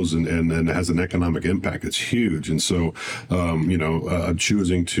shows, and it has an economic impact. It's huge, and so. You know,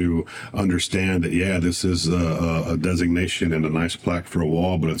 choosing to understand that, this is a designation and a nice plaque for a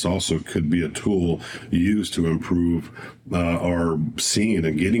wall, but it's also could be a tool used to improve our scene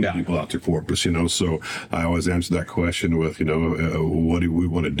and getting people out to Corpus, you know. So I always answer that question with, you know, what do we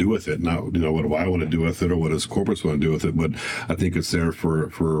want to do with it? Not, you know, what do I want to do with it, or what does Corpus want to do with it? But I think it's there for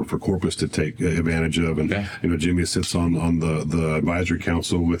Corpus to take advantage of. And, you know, Jimmy sits on the advisory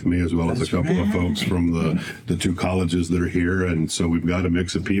council with me, as well as a couple of folks from the two colleges that are here. And so we've got a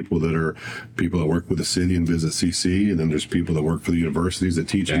mix of people that work with the city and visit CC, and then there's people that work for the universities that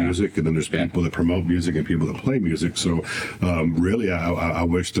teach music, and then there's people that promote music and people that play music. So really, I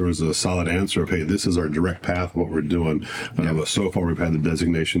wish there was a solid answer of, hey, this is our direct path, what we're doing. But so far, we've had the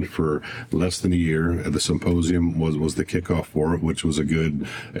designation for less than a year. The symposium was the kickoff for it, which was a good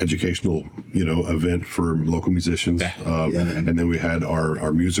educational, you know, event for local musicians. And then we had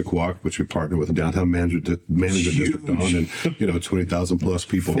our music walk, which we partnered with the Downtown Management District on, and you know, 20,000 plus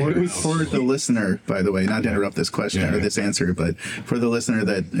people. For the listener, by the way, not to interrupt this question or this answer, but for the listener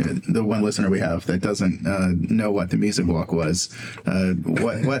the one listener we have that doesn't know what the music walk was,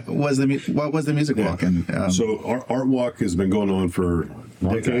 what was the music walk? And so our art walk has been going on for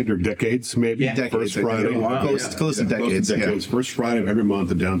decades, maybe. Decades. First Friday. Close to decades. First Friday of every month,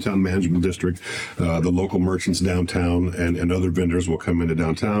 the Downtown Management District, the local merchants downtown and other vendors will come into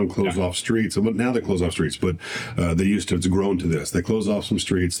downtown, close off streets. But now they close off streets, but they used to, it's grown to this. They close off some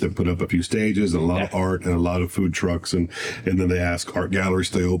streets, they put up a few stages and a lot of art and a lot of food trucks, and then they ask art galleries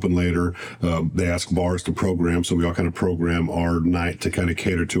to stay open later. They ask bars to program, so we all kind of program our night to kind of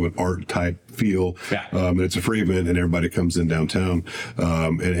cater to an art type feel. It's a free event and everybody comes in downtown,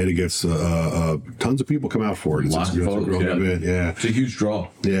 and it gets tons of people come out for it. It's Lots of folks, event. It's a huge draw.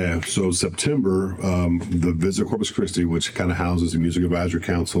 So September, the Visit Corpus Christi, which kind of houses the Music Advisory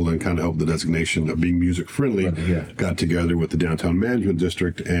Council and kind of helped the designation of being music friendly, got together with the Downtown Management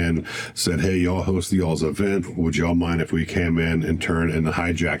District and said, hey, y'all host y'all's event. Would y'all mind if we came in and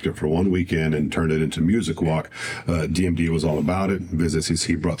hijacked it for one weekend and turned it into music walk? DMD was all about it. Visit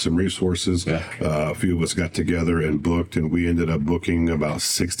CC brought some resources. A few of us got together and booked, and we ended up booking about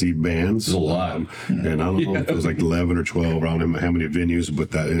 60 bands. That's a lot. And I don't know if it was like 11 or 12, around how many venues,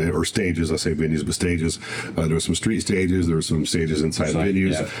 but or stages. I say venues, but stages. There were some street stages. There were some stages inside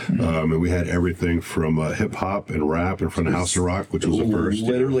venues. And we had everything from hip hop and rap in front of House of Rock, which was the first.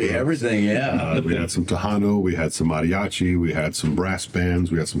 Literally everything, yeah. We had some Tejano, we had some mariachi, we had some brass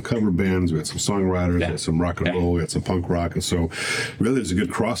bands, we had some cover bands, we had some songwriters, we had some rock and roll, we had some punk rock, and so really there's a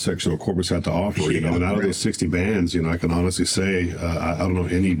good cross section of what Corpus had to offer. You know, and out of those 60 bands, you know, I can honestly say I don't know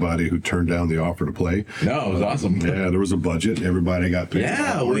anybody who turned down the offer to play. No, it was awesome. Yeah, there was a budget. Everybody got paid.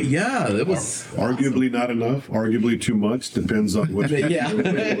 Yeah, it was arguably not enough, arguably too much. Depends on what.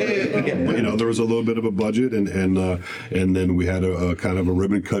 You know, there was a little bit of a budget, and then we had a kind of a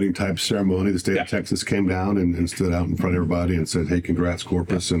ribbon cutting type ceremony. The state of Texas came down and stood out in front of everybody and said, "Hey, congrats,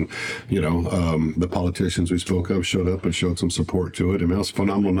 Corpus!" And you know, the politicians we spoke of showed up and showed some support to it. I mean, it was a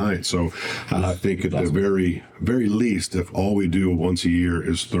phenomenal night. So I think at the very least, if all we do once a year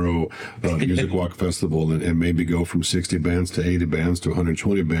is throw a Music Walk Festival and maybe go from 60 bands to 80 bands to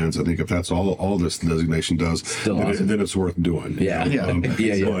 120 bands, I think if that's all this designation does, then it's worth doing. Yeah.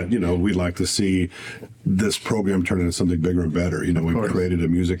 But, you know, we'd like to see this program turn into something bigger and better. You know, we've created a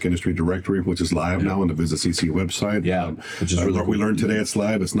music industry directory, which is live now on the Visit CC website. Yeah, which is really we learned today it's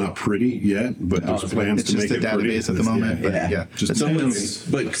live. It's not pretty yet, but there's plans to make it pretty. It's just a database at the moment. Just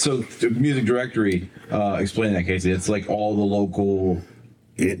so the music directory, explain that, Casey. It's like all the local.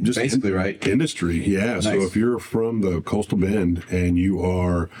 Just basically, right? Industry, yeah. Nice. So if you're from the Coastal Bend and you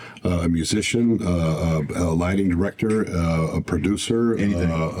are a musician, a lighting director, a producer,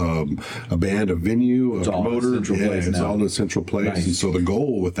 a band, a venue, a promoter, it's all in a central place. Nice. And so the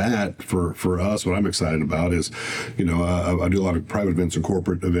goal with that for us, what I'm excited about is, you know, I do a lot of private events and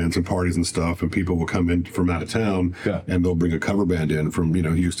corporate events and parties and stuff, and people will come in from out of town and they'll bring a cover band in from, you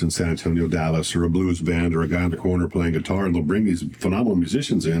know, Houston, San Antonio, Dallas, or a blues band, or a guy in the corner playing guitar, and they'll bring these phenomenal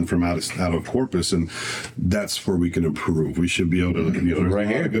musicians in from out of Corpus, and that's where we can improve. We should be able to, you know, there's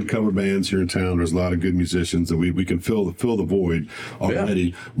a lot of good cover bands here in town. There's a lot of good musicians, and we can fill the void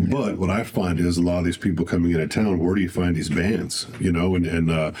already. But what I find is a lot of these people coming into town, where do you find these bands? You know, and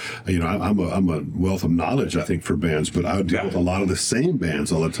you know, I'm a wealth of knowledge, I think, for bands, but I deal with a lot of the same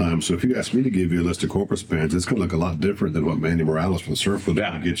bands all the time. So if you ask me to give you a list of Corpus bands, it's going to look a lot different than what Manny Morales from Surf will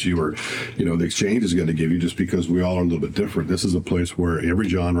get you, or, you know, the Exchange is going to give you, just because we all are a little bit different. This is a place where every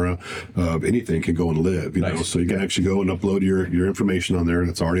genre of anything can go and live, you know, so you can actually go and upload your information on there.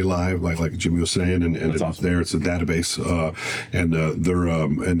 It's already live, like Jimmy was saying, and it's awesome. There. It's a database, and they're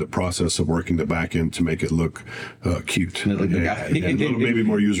in the process of working the back end to make it look cute, and a little maybe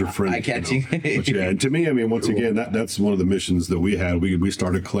more user friendly. Eye-catching. But yeah, and to me, I mean, once again, that's one of the missions that we had. We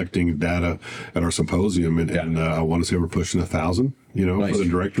started collecting data at our symposium, and I want to say we're pushing 1,000. You know, for the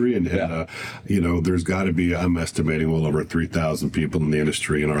directory, and you know, there's got to be, I'm estimating, well over 3,000 people in the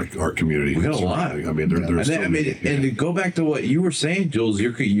industry in our community. We got a lot. I mean, there's. And to go back to what you were saying, Jules,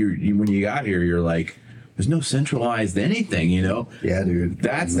 you when you got here, you're like, there's no centralized anything, you know? Yeah, dude.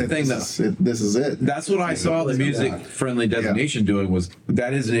 That's the thing. This is it. That's what I saw the music-friendly designation doing. Was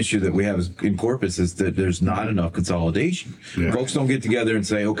that is an issue that we have in Corpus, is that there's not enough consolidation. Yeah. Folks don't get together and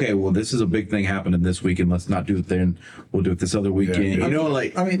say, okay, well, this is a big thing happening this weekend. Let's not do it then. We'll do it this other weekend. Yeah. You know,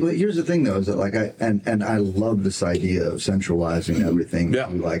 like. I mean, here's the thing, though, is that like I love this idea of centralizing everything to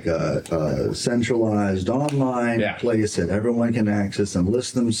like a centralized online place that everyone can access and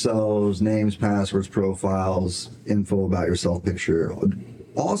list themselves, names, passwords, profiles, info about yourself, picture.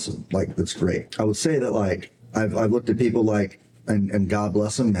 Awesome. Like, that's great. I would say that, like, I've looked at people like, and God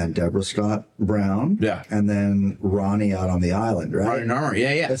bless them, man, Deborah Scott Brown. Yeah. And then Ronnie out on the island, right? Ronnie Narmer,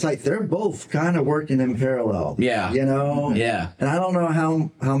 yeah. It's like they're both kind of working in parallel. Yeah. You know? Yeah. And I don't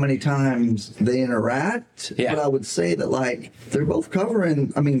know how many times they interact, but I would say that, like, they're both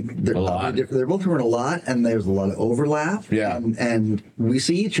covering, I mean, they're both covering a lot, and there's a lot of overlap. Yeah. And we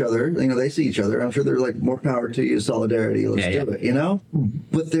see each other, you know, they see each other. I'm sure they're like, more power to you, solidarity, let's do it, you know?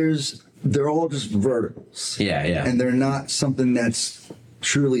 But they're all just verticals. Yeah. And they're not something that's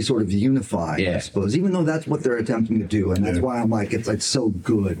truly sort of unified, I suppose, even though that's what they're attempting to do. And that's why I'm like, it's like so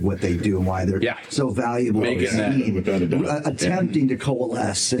good what they do and why they're so valuable. Attempting to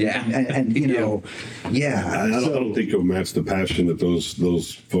coalesce and you know, I don't think you'll match the passion that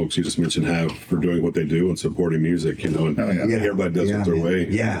those folks you just mentioned have for doing what they do and supporting music, you know, and everybody does it their way.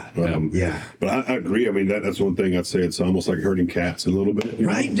 But I agree. I mean, that's one thing I'd say. It's almost like herding cats a little bit.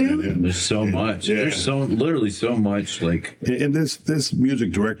 Right, dude? And there's so much. There's literally so much, like. And this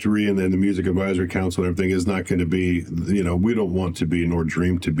music directory and then the music advisory council and everything is not going to be, you know, we don't want to be nor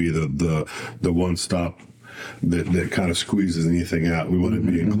dream to be the one-stop that kind of squeezes anything out. We want to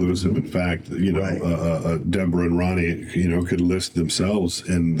be inclusive. In fact, Deborah and Ronnie, could list themselves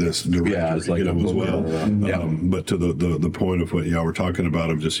in this directory, it's like as well. But to the point of what y'all were talking about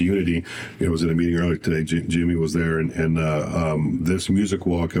of just unity, it was in a meeting earlier today. Jimmy was there, and this music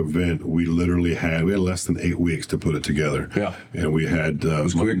walk event, we had less than 8 weeks to put it together. Yeah, and we had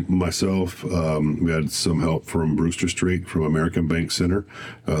myself. We had some help from Brewster Street, from American Bank Center,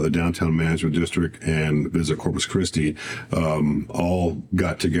 the Downtown Management District, and Visit Corpus Christi, all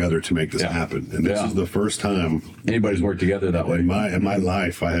got together to make this happen. And this is the first time anybody's worked together that way. In my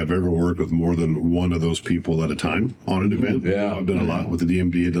life, I have ever worked with more than one of those people at a time on an event. Yeah. I've done a lot with the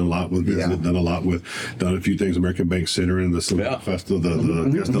DMD, I've done a lot with Visit, done a few things, American Bank Center and the Festival, the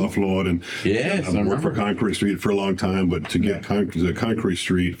Castella Floyd, and I've worked for Concrete Street for a long time, but to get the Concrete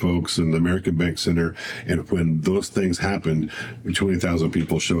Street folks and the American Bank Center, and when those things happened, 20,000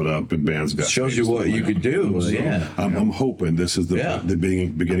 people showed up and bands got shows you what you could do. So I'm hoping this is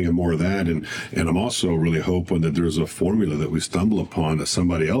the beginning of more of that, and I'm also really hoping that there's a formula that we stumble upon that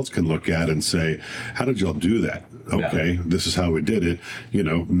somebody else can look at and say, how did y'all do that? Okay, this is how we did it.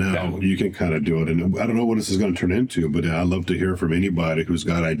 Now you can kind of do it. And I don't know what this is going to turn into, but I'd love to hear from anybody who's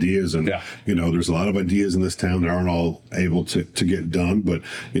got ideas. And, there's a lot of ideas in this town that aren't all able to get done. But,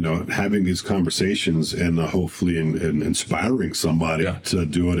 having these conversations and hopefully inspiring somebody to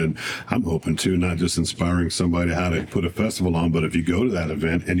do it. And I'm hoping to, not just inspiring somebody how to put a festival on, but if you go to that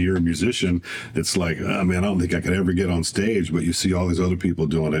event and you're a musician, it's like, I don't think I could ever get on stage, but you see all these other people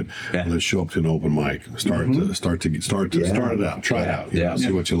doing it. And then show up to an open mic, start it out, try it out,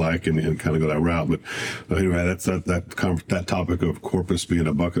 see what you like, and kind of go that route. But anyway, that's that topic of Corpus being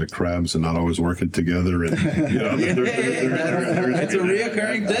a bucket of crabs and not always working together. And it's a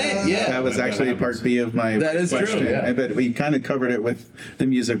reoccurring thing. Yeah, that was actually part B of my question. True. Yeah. But we kind of covered it with the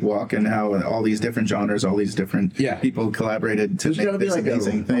music walk and how all these different genres, all these different people collaborated to make this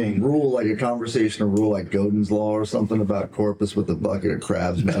amazing thing. Rule, like a conversational rule, like Godin's Law or something about Corpus with a bucket of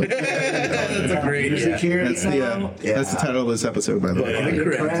crabs. That's a great. That's the title of this episode, by the way.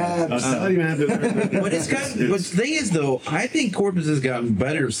 Crabs. But the thing is, though, I think Corpus has gotten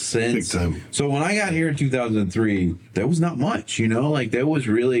better since. Big time. So when I got here in 2003, there was not much, there was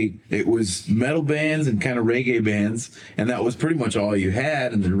really, it was metal bands and kind of reggae bands, and that was pretty much all you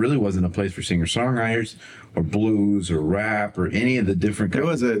had, and there really wasn't a place for singer-songwriters or blues or rap or any of the different. There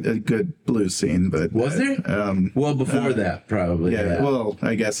was a good blues scene, but was there? Well, before that, probably. Yeah. Well,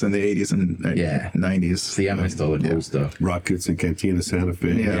 I guess in the 80s and 90s. See, I missed all the cool stuff. Rockets and Cantina Santa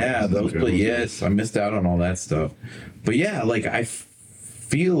Fe. Yeah, those. But yes, I missed out on all that stuff. But yeah, I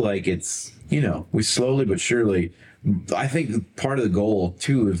feel like it's we slowly but surely. I think part of the goal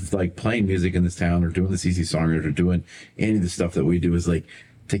too of playing music in this town or doing the CC Songwriters or doing any of the stuff that we do is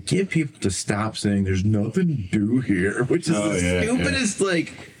to get people to stop saying there's nothing to do here, which is the stupidest.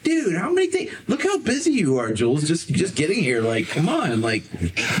 Dude, how many things? Look how busy you are, Jules. Just getting here. Come on. I like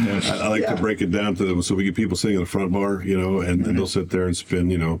to break it down to them. So we get people sitting in the front bar, and they'll sit there and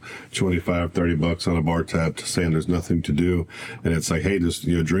spend, $25-$30 on a bar tab saying there's nothing to do. And it's like, hey, just,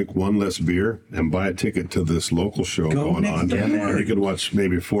 drink one less beer and buy a ticket to this local show going on. You could watch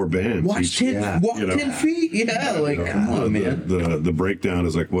maybe 4 bands. Walk 10 feet. Yeah. Come on, man. The breakdown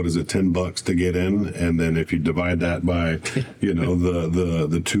is what is it, $10 to get in? And then if you divide that by,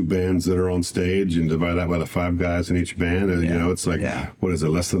 the 2 bands that are on stage and divide that by the 5 guys in each band, and it's what is it,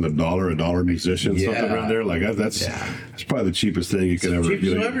 less than $1 musician, something around there. That's probably the cheapest thing you can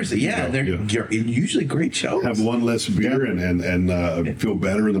ever see. They're usually great shows. Have one less beer and feel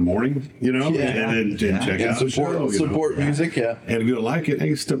better in the morning, and check out support music, and if you don't like it,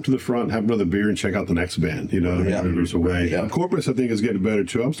 hey, step to the front, have another beer, and check out the next band. There's a way. Corpus, I think, is getting better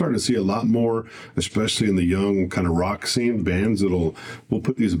too. I'm starting to see a lot more, especially in the young kind of rock scene, bands will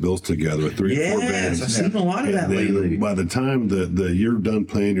put these bills together with 3 or 4 bands. I've seen a lot of that lately. By the time the you're done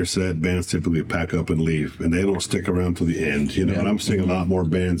playing your set, bands typically pack up and leave, and they don't stick around till the end. And I'm seeing a lot more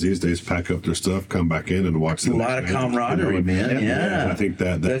bands these days pack up their stuff, come back in, and watch the a lot of camaraderie, man. Yeah. I think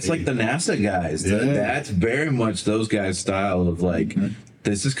that's like the NASA guys. That's very much those guys' style of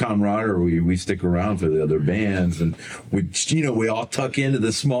this is camaraderie. We stick around for the other bands, and we all tuck into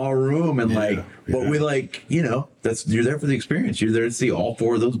the small room and but we that's, you're there for the experience. You're there to see all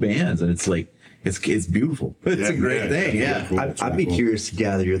 4 of those bands, and it's it's beautiful. It's a great thing. Yeah. Cool. I'd be curious to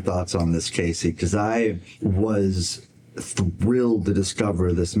gather your thoughts on this, Casey, because I was thrilled to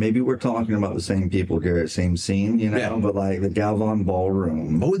discover this. Maybe we're talking about the same people here, same scene, but the Galvan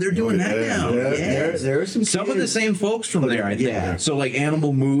Ballroom. Oh, they're doing that now. There are some of the same folks from there, I think. Yeah. So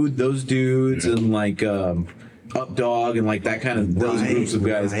Animal Mood, those dudes, and Up Dog and like that kind of those Right, groups of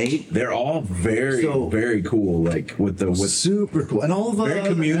guys. right. They're all very cool. Like with super cool, and all of very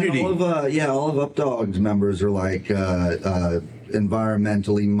community. and all of Up Dog's members are like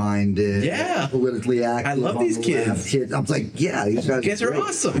environmentally minded, Yeah. politically active. I love on these the kids. left. I'm like, yeah, these guys, Kids are great.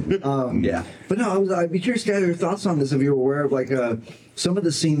 awesome. Yeah. But no, I'd be curious to get your thoughts on this. If you're aware of like some of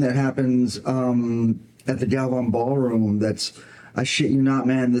the scene that happens at the Galvan Ballroom, that's, I shit you not,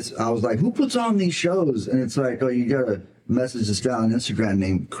 man. I was like, who puts on these shows? And it's like, oh, you gotta message this guy on Instagram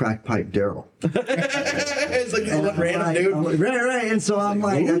named Crack Pipe Daryl. It's like this random dude. Right. And so I'm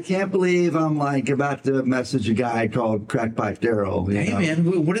like, I can't believe I'm like about to message a guy called Crack Pipe Daryl. Hey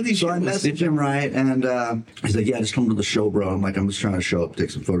man, what are these So I shows? messaged him, right, and he's like, yeah, just come to the show, bro. I'm like, I'm just trying to show up, take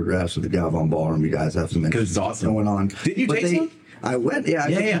some photographs of the Galvan Ballroom. You guys have some Because it's awesome. going on. Did you take some? I went, I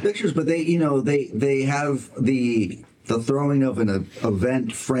took some pictures, but they have the throwing of an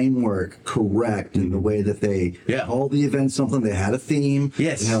event framework correct in the way that they called the event something. They had a theme.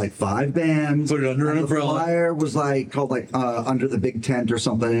 Yes. They had like 5 bands. Put it under an and umbrella. The flyer was like called like Under the Big Tent or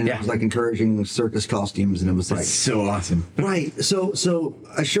something. And it was like encouraging circus costumes, and it was like So awesome. right. So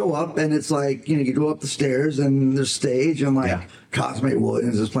I show up, and it's like, you go up the stairs and there's stage, and like Cosme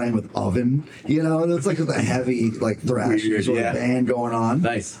Williams is playing with Oven, and it's like a heavy like thrash Weird, sort of band going on.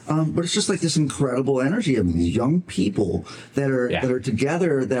 Nice. But it's just like this incredible energy of these young people that are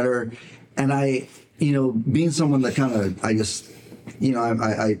together, and I, being someone that kind of, I just,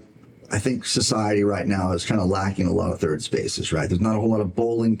 I think society right now is kind of lacking a lot of third spaces, right? There's not a whole lot of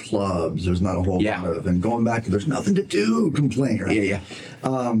bowling clubs. There's not a whole lot of, and going back to there's nothing to do, complain, right?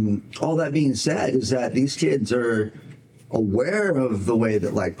 All that being said is that these kids are aware of the way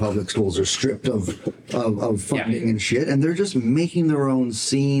that like public schools are stripped of funding and shit, and they're just making their own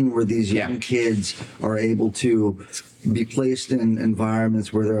scene where these young kids are able to be placed in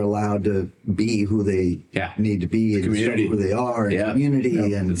environments where they're allowed to be who they need to be and show who they are, and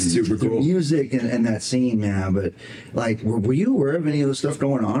community and it's super cool. Music and that scene, man. But like, were you aware of any of the stuff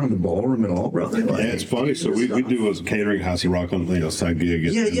going on in the ballroom at all, brother? Like, it's funny. So we do a catering house in Rock on side gig.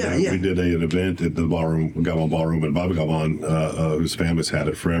 And, we did an event at the ballroom, Galvan Ballroom, and Bobby Galvan, whose family's had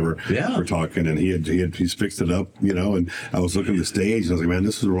it forever. We're talking, and he's fixed it up, and I was looking at the stage, and I was like, man,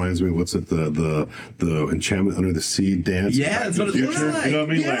 this reminds me of what's it, the Enchantment Under the Sea dance. Yeah, that's what it looks like. You know what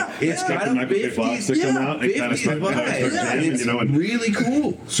I mean? Like, it's got kind the of Michael J. Fox to come out and kind of start jamming, it's really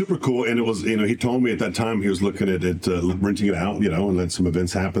cool. Super cool. And it was, he told me at that time he was looking at it, renting it out, and let some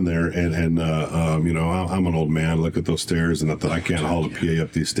events happen there. And I'm an old man. Look at those stairs, and I thought I can't haul a PA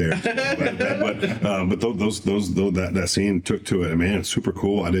up these stairs. but that scene took to it. And man, it's super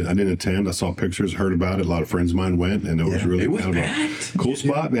cool. I didn't attend. I saw pictures, heard about it. A lot of friends of mine went, and it was really kind of a cool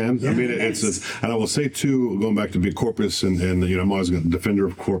spot, man. I mean, it's and I will say too, going back to big Corpus, and I'm always a defender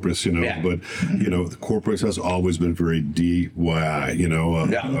of Corpus, but the Corpus has always been very DIY,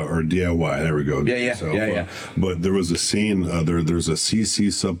 or DIY. There we go. But there was a scene. There's a CC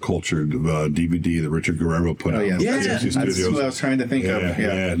Subculture DVD that Richard Guerrero put out. That's what I was trying to think of.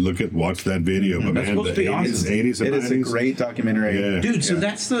 Yeah, watch that video. But That's man, supposed to be awesome. 80s and It 90s. is a great documentary. Dude, so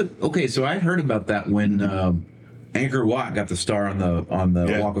that's so I heard about that when Anchor Watt got the star on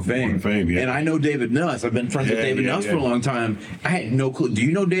the Walk of Fame. And I know David Nuss. I've been friends with David Nuss for a long time. I had no clue. Do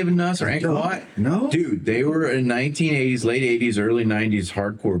you know David Nuss or Anchor Watt? No. Dude, they were a 1980s, late 80s, early 90s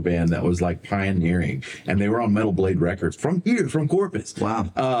hardcore band that was like pioneering. And they were on Metal Blade Records from Corpus.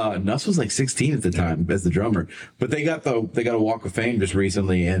 Wow. Nuss was like 16 at the time as the drummer. But they got a Walk of Fame just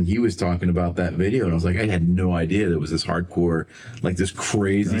recently, and he was talking about that video, and I was like, I had no idea there was this hardcore, like this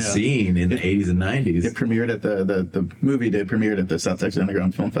crazy scene in the 80s and 90s. It premiered at the movie premiered at the South Texas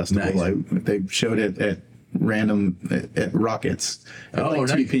Underground Film Festival. Nice. They showed it at random at Rockets at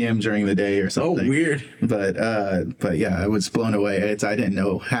 2 p.m. during the day or something. Oh, weird. But yeah, I was blown away. I didn't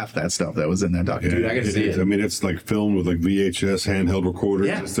know half that stuff that was in that documentary. Dude, I gotta see it. I mean, it's like filmed with like VHS handheld recorders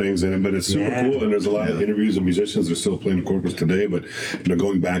and things in it, but it's super cool. And there's a lot of interviews of musicians that are still playing Corpus today. But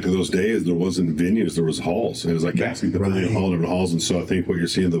going back to those days, there wasn't venues, there was halls. It was like the Pavilion Hall and halls. And so I think what you're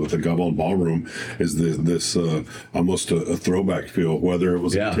seeing with the Galvan Ballroom is this almost a throwback feel, whether it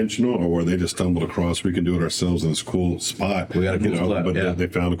was intentional or where they just stumbled across. We can do it ourselves in this cool spot. We got a cool spot, but they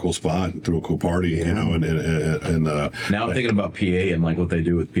found a cool spot and threw a cool party, and now I'm thinking about PA and like what they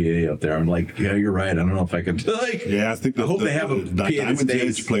do with PA up there. I'm like, yeah, you're right. I don't know if I could like. Yeah, I think I hope they have a PA that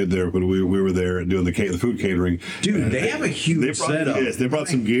stays. Played there when we were there doing the food catering. Dude, they have a huge setup. Yes, they brought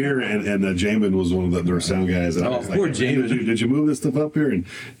some gear, and Jamin was one of their sound guys. And poor Jamin. Did you move this stuff up here? And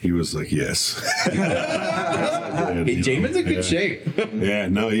he was like, yes. Jamin's in good shape. Yeah,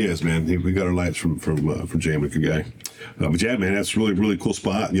 no, he is, man. We got our lights from for jamming, good guy. But yeah, man, that's really, really cool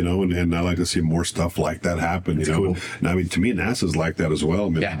spot, you know, and I like to see more stuff like that happen, you know. cool. And I mean, to me, NASA's like that as well. I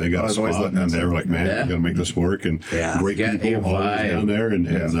mean, they got a spot, and they were like, man, we got to make this work, and great people always down there, and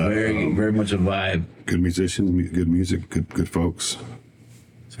very, very much a vibe. good musicians, good music, good folks.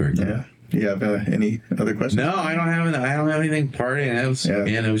 It's very cool. Yeah. You have any other questions? No, I don't have anything partying. It was,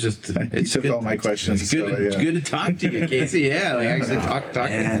 man, it was just. It took all my questions. It's good, it's good to talk to you, Casey. Yeah, like actually talk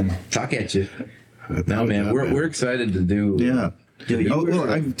at you. No, man, we're excited to do. Yeah.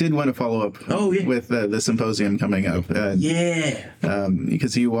 I did want to follow up with the symposium coming up.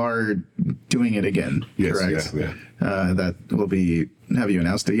 Because you are doing it again, correct? Yeah. That will be, have you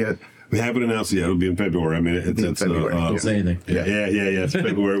announced it yet? We haven't announced it yet. It'll be in February. I mean, it's February. Don't say anything. Yeah. It's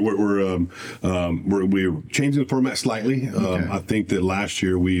February. We're changing the format slightly. I think that last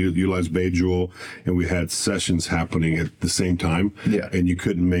year we utilized Bejewel, and we had sessions happening at the same time. Yeah. And you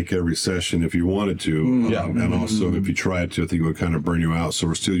couldn't make every session if you wanted to. And also, if you tried to, I think it would kind of burn you out. So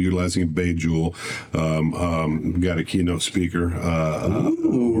we're still utilizing Bejewel. Got a keynote speaker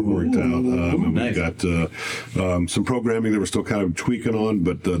worked out. And nice. We've got some programming that we're still kind of tweaking on,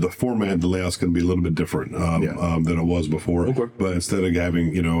 but the format, the layout's going to be a little bit different than it was before. Okay. But instead of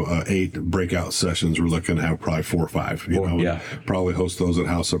having 8 breakout sessions, we're looking to have probably 4 or 5. Probably host those at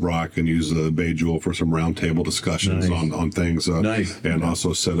House of Rock and use the Bejewel for some roundtable discussions on things. And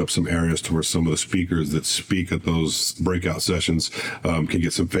also set up some areas to where some of the speakers that speak at those breakout sessions can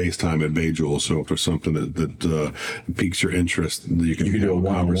get some FaceTime at Bejewel. So if there's something that piques your interest, you can do a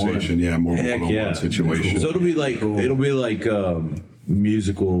conversation. Yeah, more one-on-one situation. So it'll be like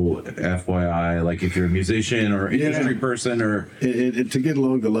musical FYI, like if you're a musician or industry person or to get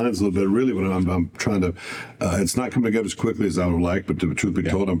along the lines a little bit, really what I'm trying to it's not coming together as quickly as I would like, but to truth be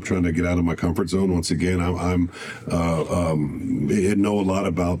told, I'm trying to get out of my comfort zone once again. I know a lot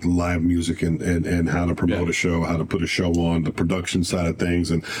about live music and how to promote a show, how to put a show on, the production side of things,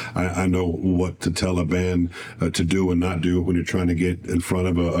 and I know what to tell a band to do and not do when you're trying to get in front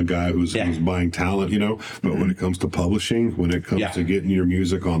of a guy who's buying talent, but when it comes to publishing, when it comes to getting your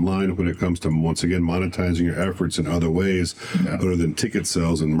music online, when it comes to, once again, monetizing your efforts in other ways other than ticket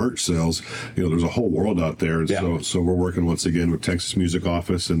sales and merch sales, there's a whole world out there. And so we're working once again with Texas Music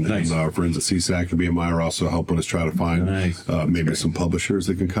Office and our friends at CSAC and BMI are also helping us try to find maybe some publishers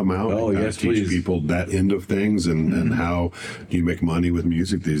that can come out and teach people that end of things and how you make money with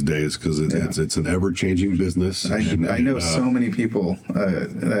music these days, because it's an ever-changing business. I know so many people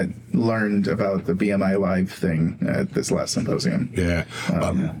that learned about the BMI Live thing at this last symposium.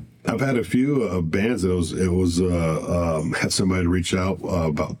 I've had a few bands that had somebody reach out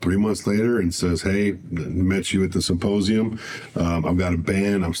about 3 months later and says, "Hey, met you at the symposium. I've got a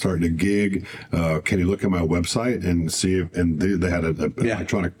band. I'm starting a gig. Can you look at my website and see if?" And they had an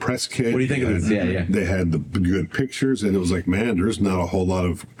electronic press kit. What do you think of this? They had the good pictures, and it was like, man, there's not a whole lot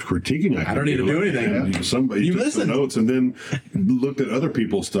of critiquing. I don't need to do anything. Somebody took some notes and then looked at other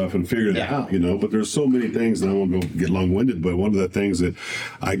people's stuff and figured it out. But there's so many things, and I won't go get long-winded. But one of the things that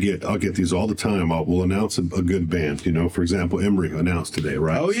I'll get these all the time. We'll announce a good band. For example, Emery announced today,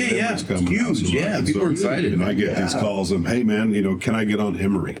 right? Oh yeah, it's huge. Yeah, people are excited. And I get these calls of, "Hey man, can I get on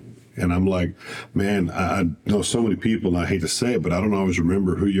Emery?" And I'm like, man, I know so many people, and I hate to say it, but I don't always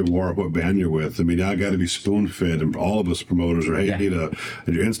remember who you are, what band you're with. I mean, I got to be spoon-fed, and all of us promoters are, hey, need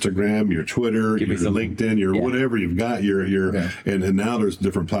your Instagram, your Twitter, your LinkedIn, your whatever you've got, and now there's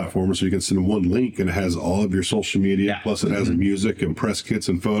different platforms, so you can send one link, and it has all of your social media, plus it has music and press kits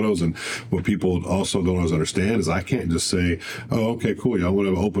and photos. And what people also don't always understand is I can't just say, "Oh, okay, cool, y'all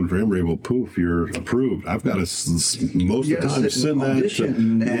want to open for Emery?" Well, poof, you're approved. I've got to most of the time send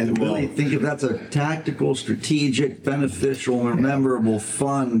that. Really think if that's a tactical, strategic, beneficial, memorable,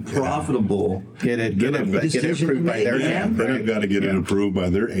 fun, profitable. Get it approved by their agent. They've got to get it approved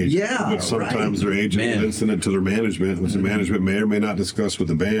by their agent. Yeah, but sometimes their agent will send it to their management, which the management may or may not discuss with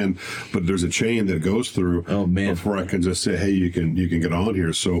the band. But there's a chain that goes through before I can just say, "Hey, you can get on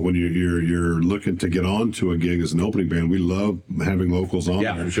here." So when you're looking to get on to a gig as an opening band, we love having locals on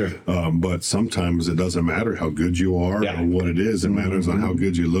there. For sure. But sometimes it doesn't matter how good you are or what it is. It matters on how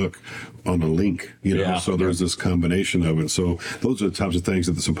good you look on a link, so there's this combination of it. So those are the types of things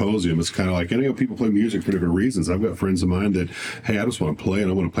at the symposium. It's kind of like, people play music for different reasons. I've got friends of mine that, hey, I just want to play,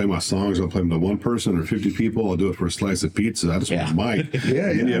 and I want to play my songs. I'll play them to one person or 50 people. I'll do it for a slice of pizza. I just want a mic.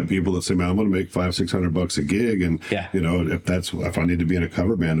 And you have people that say, man, I'm going to make $500-600 a gig, and if I need to be in a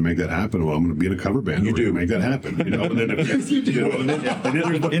cover band to make that happen, well, I'm going to be in a cover band to make that happen. And then and then there's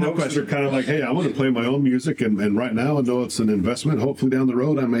the folks that are kind of like, hey, I want to play my own music, and right now I know it's an investment. Hopefully down the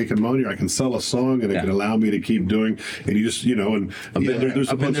road I may making money, or I can sell a song and it can allow me to keep doing. And you just, and there's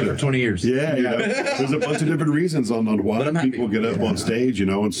a bunch been there of for 20 years. Yeah, there's a bunch of different reasons on why people get up on stage,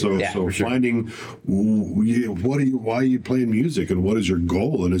 and so finding why are you playing music and what is your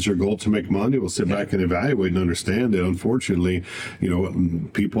goal, and is your goal to make money? We'll sit back and evaluate and understand it. Unfortunately,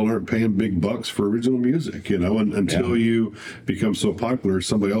 people aren't paying big bucks for original music, until you become so popular,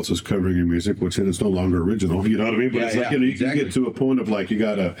 somebody else is covering your music, which then it's no longer original. You know what I mean? But it's like, you can get to a point of like, you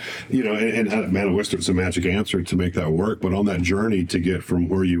gotta, and man, I wish there's a magic answer to make that work. But on that journey to get from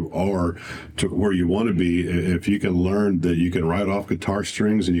where you are to where you want to be, if you can learn that you can write off guitar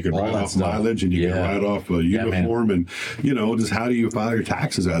strings and you can write off mileage and you can write off a uniform and, just how do you file your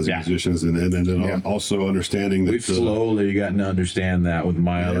taxes as musicians, and then also understanding that we've slowly gotten to understand that with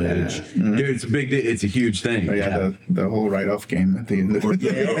mileage. Dude, it's a huge thing. The whole write-off game at the end of it.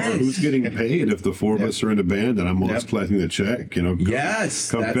 Who's getting paid if the four of us are in a band and I'm always collecting the check?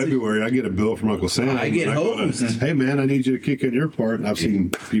 Come February, I get a bill from Uncle Sam. I get hosed. Hey man, I need you to kick in your part. And I've seen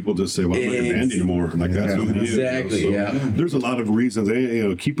people just say, "Well, I'm not in a band anymore." Like that's who it is. Exactly. There's a lot of reasons.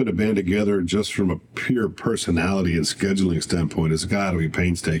 Keeping a band together just from a pure personality and scheduling standpoint has got to be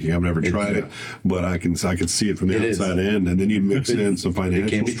painstaking. I've never tried it, but I can see it from the outside in. And then you mix in some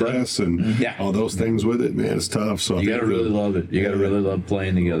financial stress and all those things with it. Man, it's tough. So you got to really love it. You got to really love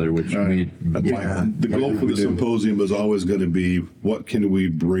playing together, which the goal for the symposium is always going to be, what can we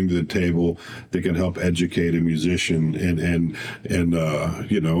bring to the table that can help educate a musician, and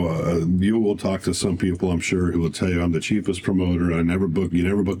you will talk to some people, I'm sure, who will tell you, I'm the cheapest promoter. You never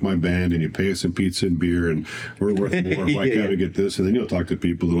book my band, and you pay us in pizza and beer, and we're worth more. Why can't we get this? And then you'll talk to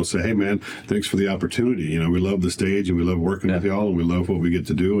people that will say, hey man, thanks for the opportunity. We love the stage and we love working with y'all and we love what we get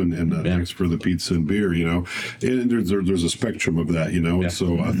to do, and thanks for the pizza and beer. And there's a spectrum of that. And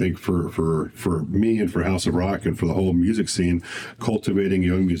so I think for me and for House of Rock and for the whole music scene, cultivating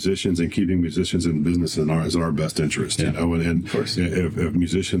young musicians and keeping musicians in business is in our best interest. And if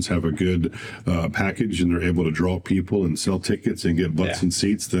musicians have a good package and they're able to draw people and sell tickets and get butts and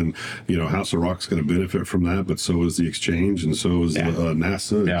seats, then House of Rock's going to benefit from that. But so is the Exchange, and so is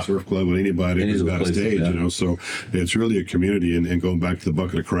NASA and Surf Club, and anybody who's got a stage. So it's really a community. And going back to the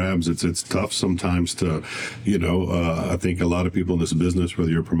bucket of crabs, it's tough sometimes to I think a lot of people in this business, whether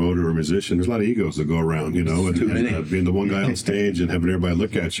you're a promoter or a musician, there's a lot of egos that go around, and being the one guy on stage and having everybody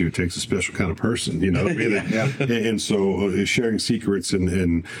look at you takes a special kind of person, And so sharing secrets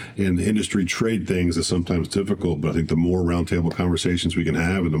and industry trade things is sometimes difficult, but I think the more roundtable conversations we can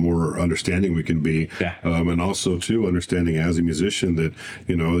have and the more understanding we can be, and also too understanding as a musician that,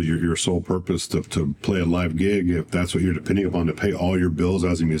 your sole purpose to play a live gig, if that's what you're depending upon to pay all your bills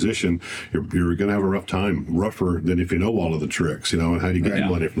as a musician, you're going to have a rough time, rougher than if you know all of the tricks, and how do you get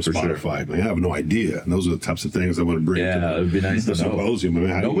money from Spotify? I have no idea. And those are the types of things I want to bring to it would be nice the symposium.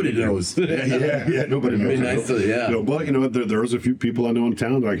 Nobody knows. Nobody knows. Nice but there's a few people I know in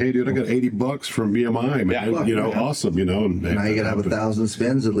town. They're like, hey, dude, I got $80 from BMI, man. Awesome. And now you got to have 1,000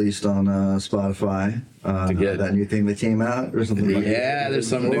 spins at least on Spotify. To get that new thing that came out or something like that. There's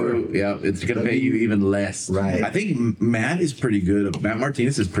some new. It's going to pay you even less. Right. I think Matt Martinez is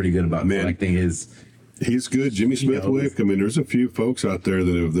pretty good about collecting his. He's good. Jimmy Smithwick. There's a few folks out there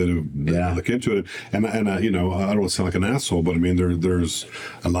that have look into it. And I don't want to sound like an asshole, but there's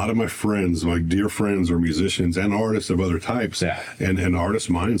a lot of my friends, my dear friends, are musicians and artists of other types. And artists'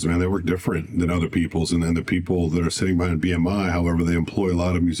 minds, man, they work different than other people's. And then the people that are sitting behind BMI, however, they employ a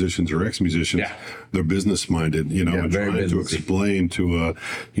lot of musicians or ex-musicians. They're business minded, and trying to explain to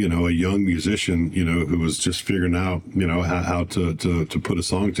a young musician, who was just figuring out, how to put a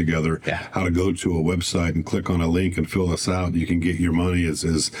song together, how to go to a website and click on a link and fill this out. You can get your money as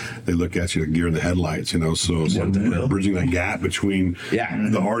they look at you like deer in the headlights, So bridging that gap between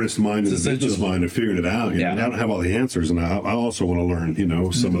the artist mind and the business mind and figuring it out. I don't have all the answers, and I also want to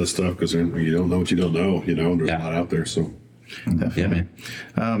learn, some of the stuff, because you don't know what you don't know, and there's a lot out there. So, definitely.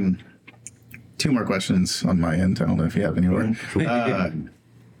 Man. 2 more questions on my end. I don't know if you have any more.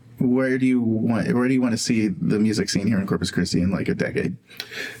 Where do you want to see the music scene here in Corpus Christi in like a decade?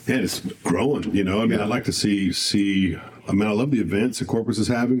 Yeah, it's growing. I'd like to see. I love the events that Corpus is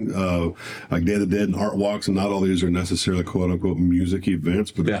having, like Day of the Dead and Art Walks, and not all these are necessarily quote unquote music events,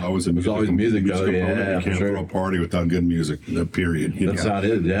 but there's always a music component. You can't throw a party without good music, period. That's how it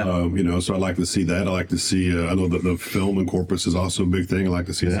is, so I like to see that. I like to see, I know that the film in Corpus is also a big thing. I like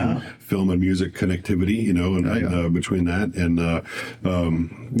to see some film and music connectivity, and between that. And,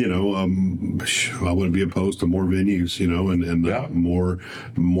 I wouldn't be opposed to more venues, and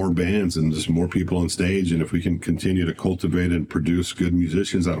more bands and just more people on stage. And if we can continue to cultivate and produce good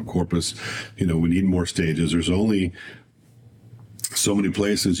musicians out of Corpus, we need more stages. There's only so many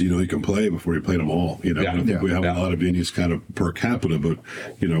places, you can play before you played them all. Yeah. I think we have a lot of venues kind of per capita, but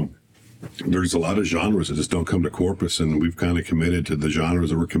there's a lot of genres that just don't come to Corpus, and we've kind of committed to the genres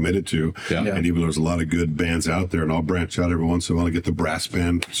that we're committed to. Yeah. And even there's a lot of good bands out there, and I'll branch out every once in a while to get the brass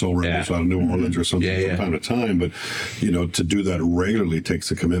band, Soul Rebels out of New Orleans or something from time to time. But, to do that regularly takes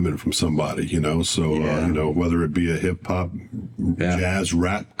a commitment from somebody, So, whether it be a hip hop, jazz,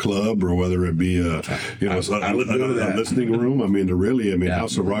 rap club, or whether it be a listening room. I mean,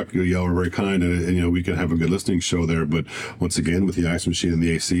 House of Rock, y'all are very kind, and we can have a good listening show there. But once again, with the ice machine and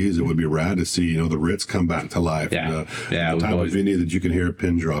the ACs, it would be rad to see, the Ritz come back to life. Yeah. The type of venue that you can hear a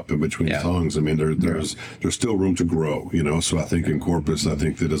pin drop in between songs. I mean, there's still room to grow, So I think in Corpus, I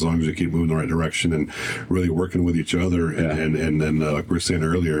think that as long as we keep moving in the right direction and really working with each other, and then like we were saying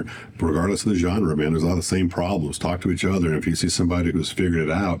earlier, regardless of the genre, man, there's a lot of the same problems. Talk to each other, and if you see somebody who's figured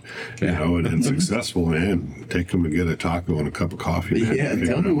it out, and successful, man, take them and get a taco and a cup of coffee. Yeah,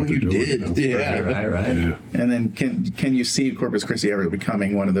 tell me what you did. Right. Yeah. And then can you see Corpus Christi ever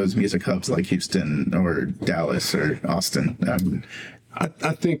becoming one of those music hubs like Houston or Dallas or Austin? I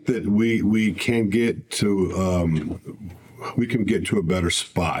think that we can get to a better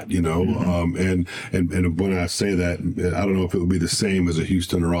spot, and when I say that, I don't know if it would be the same as a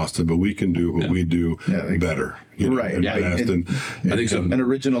Houston or Austin, but we can do what we do better. Right. And I think so. An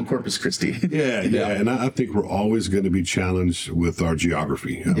original Corpus Christi. Yeah. And I think we're always going to be challenged with our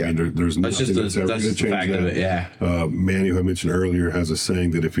geography. I mean, there's nothing that's ever going to change that. Manny, who I mentioned earlier, has a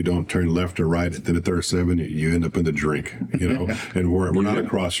saying that if you don't turn left or right at the 37, you end up in the drink, and we're not at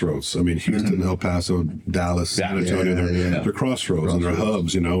crossroads. I mean, Houston, El Paso, Dallas, San Antonio, they're crossroads and they're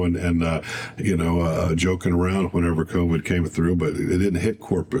hubs, and joking around whenever COVID came through, but it didn't hit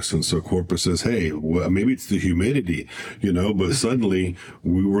Corpus. And so Corpus says, hey, maybe it's the humidity, but suddenly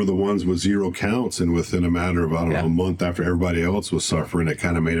we were the ones with 0 counts, and within a matter of, a month after everybody else was suffering, it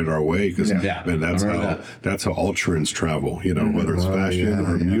kind of made it our way, because that's how all trends travel, whether it's fashion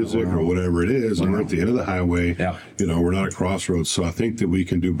or music or whatever it is. And we're at the end of the highway, we're not at crossroads. So I think that we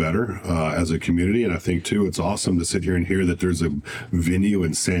can do better as a community. And I think too, it's awesome to sit here and hear that there's a venue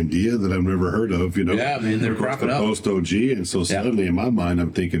in Sandia that I've never heard of, Yeah, I mean, they're cropping up. Post OG. And so suddenly in my mind,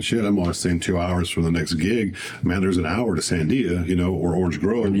 I'm thinking, shit, I'm always saying 2 hours for the next gig. Man, there's an hour to Sandia, or Orange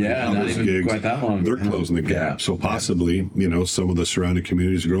Grove. Yeah, not even gigs, quite that long. They're closing the gap. So possibly, some of the surrounding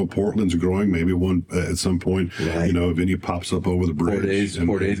communities grow. Portland's growing. Maybe one at some point, a venue pops up over the bridge.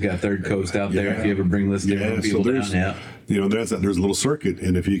 4 days got Third Coast out there. If you ever bring listening people down, there's a little circuit,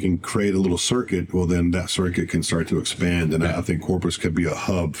 and if you can create a little circuit, well, then that circuit can start to expand. And I think Corpus could be a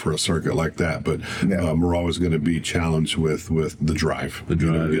hub for a circuit like that. But we're always going to be challenged with the drive.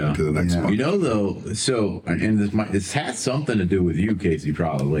 Getting to the next spot. Though, and this has something to do with you, Casey,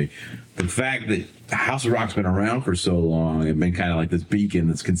 probably. The fact that House of Rock's been around for so long and been kind of like this beacon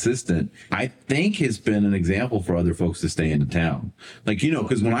that's consistent, I think has been an example for other folks to stay into town.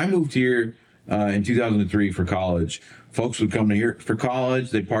 Because when I moved here in 2003 for college, folks would come here for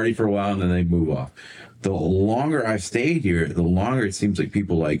college, they'd party for a while, and then they'd move off. The longer I've stayed here, the longer it seems like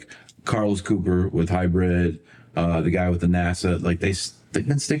people like Carlos Cooper with Hybrid, the guy with the NASA, they've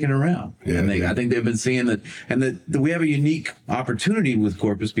been sticking around. I think they've been seeing that, and that we have a unique opportunity with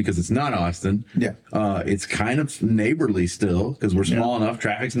Corpus because it's not Austin. It's kind of neighborly still, because we're small enough.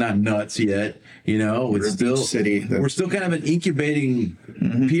 Traffic's not nuts yet. It's still city. We're still kind of an incubating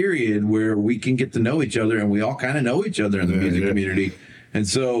period where we can get to know each other, and we all kind of know each other in the music community. And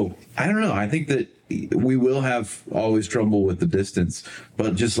so I don't know. I think that we will have always trouble with the distance,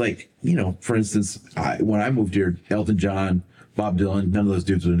 but just for instance, when I moved here, Elton John, Bob Dylan, none of those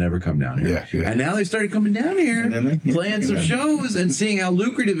dudes would have never come down here. And now they started coming down here, playing some shows and seeing how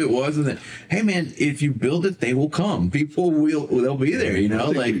lucrative it was. And that, hey, man, if you build it, they will come. People they'll be there,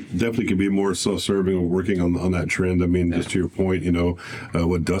 Definitely can be more self-serving, working on that trend. I mean, just to your point,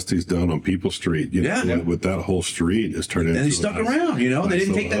 what Dusty's done on People Street, with that whole street is turned into. And they stuck around, they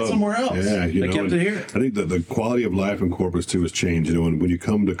didn't take that somewhere else. They kept it here. I think that the quality of life in Corpus, too, has changed. When you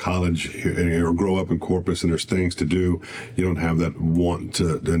come to college or grow up in Corpus and there's things to do, you don't have that want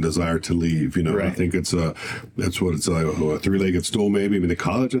and desire to leave. I think that's what it's like, a three-legged stool maybe. I mean, the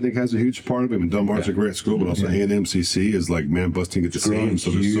college I think has a huge part of it. I mean, Dunbar's a great school, but also A&MCC is like man busting at the seams.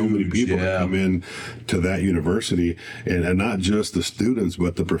 So there's so many people that come in to that university, and not just the students,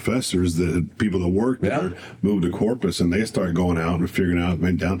 but the professors, the people that work there move to Corpus, and they start going out and figuring out,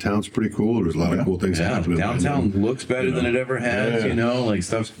 man, downtown's pretty cool. There's a lot of cool things happening. Downtown looks better than it ever has.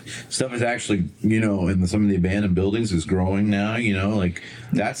 Stuff is actually in some of the abandoned buildings is growing now.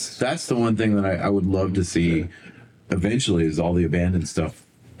 That's the one thing that I would love to see eventually, is all the abandoned stuff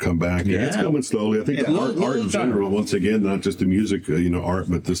come back. Yeah. It's coming slowly. I think the art in general, once again, not just the music, art,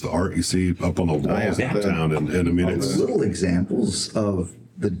 but just the art you see up on the walls of town. And I mean, it's little examples of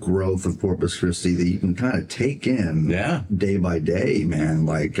the growth of Corpus Christi that you can kind of take in day by day, man.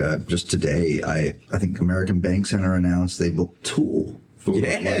 Like just today, I think American Bank Center announced they booked Tool. For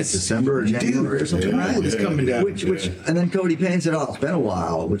like December or January or something. It's coming down. Which, and then Cody Payne said, "Oh, it's been a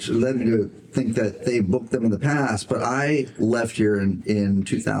while," which led me to think that they booked them in the past. But I left here in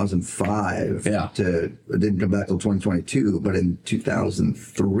 2005. Didn't come back till 2022. But in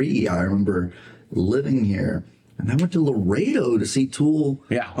 2003, I remember living here. And I went to Laredo to see Tool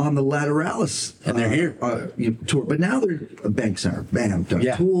on the Lateralis. And they're here. Tour. But now they're a Bank Center. Bam.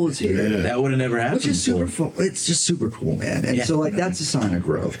 Tool is here. That would have never happened. Which is super fun. It's just super cool, man. And so, like, that's a sign of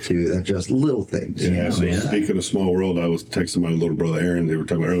growth, too. That just little things. Speaking of small world, I was texting my little brother Aaron. They were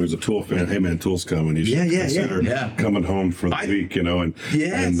talking about earlier. He's a Tool fan. Hey, man, Tool's coming. You should consider coming home for the week, And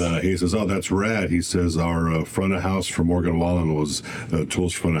he says, oh, that's rad. He says, our front of house for Morgan Wallen was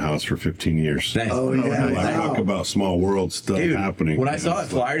Tool's front of house for 15 years. Talk about small world stuff happening. When I saw it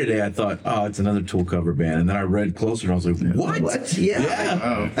flyer today, I thought, oh, it's another Tool cover band. And then I read closer and I was like, what?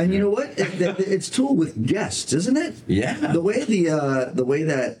 Yeah. And you know what? It's Tool with guests, isn't it? Yeah. The way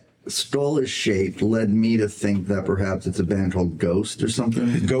that skull is shaped led me to think that perhaps it's a band called Ghost or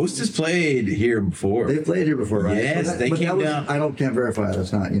something. Ghost has played here before. They've played here before, right? Yes, they came down. I can't verify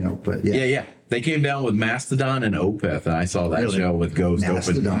that's not, but yeah. Yeah. They came down with Mastodon and Opeth, and I saw that show with Ghost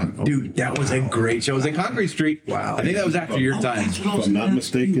Mastodon. open. Dude, that was a great show. It was in Concrete Street. Wow. I think that was after your time. If I'm not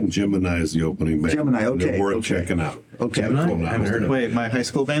mistaken, Gemini is the opening band. Gemini, okay. They're worth checking out. Okay. Gemini? I haven't heard of it. Wait, my high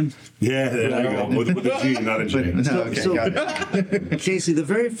school band? Yeah, there you go. With a G, not a J. Got it. Casey, the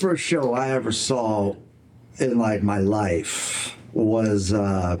very first show I ever saw in like my life was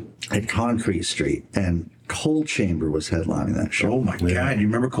at Concrete Street, and Cold Chamber was headlining that show. Oh my God! You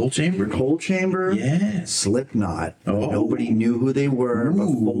remember Cold Chamber? Cold Chamber, Slipknot. Nobody knew who they were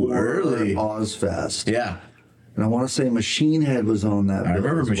before early Ozfest. Yeah. And I want to say Machine Head was on that bill. I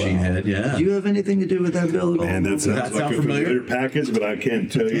remember Machine Head, yeah. Do you have anything to do with that bill at all? And that sounds like a familiar package, but I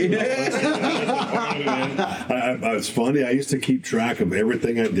can't tell you. It's funny. I used to keep track of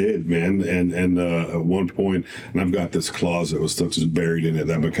everything I did, man. And at one point, and I've got this closet with stuff just buried in it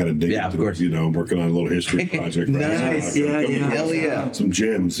that I've been kind of digging of course. I'm working on a little history project. Nice. Hell yeah. Some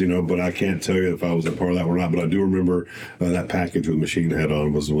gems, but I can't tell you if I was a part of that or not. But I do remember that package with Machine Head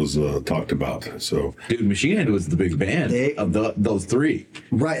on was talked about. So, dude, Machine Head was the big band of those three.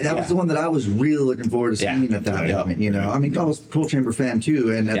 Right, that was the one that I was really looking forward to seeing at that moment. I mean, I was a Cold Chamber fan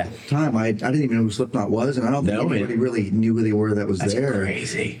too, and at the time, I didn't even know who Slipknot was, and I don't think anybody really knew who they were that was there.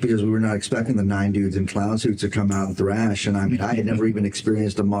 Crazy. Because we were not expecting the 9 dudes in clown suits to come out and thrash, and I mean, I had never even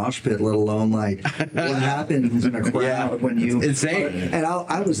experienced a mosh pit, let alone like what happens in a crowd when you. It's insane. And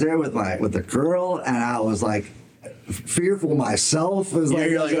I was there with a girl, and I was like. Fearful myself. It was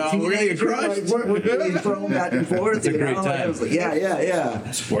you're like, oh, we're gonna get crushed. Like, we're being thrown back and forth. It's a great time. I was like,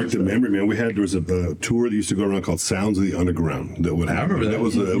 yeah. Sparked the memory, man. There was a tour that used to go around called Sounds of the Underground that would happen. I remember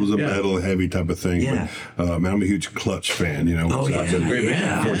that. It was a metal heavy type of thing. Yeah. But, man, I'm a huge Clutch fan. Great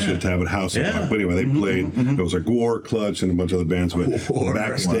band. Fortunate to have at House of Rock. But anyway, they played. It was like War, Clutch, and a bunch of other bands. But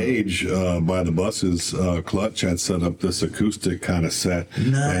backstage by the buses, Clutch had set up this acoustic kind of set,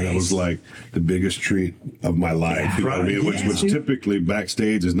 and it was like the biggest treat of my life. You know what I mean? Which typically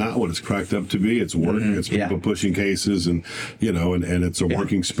backstage is not what it's cracked up to be. It's work. It's people pushing cases, and and it's a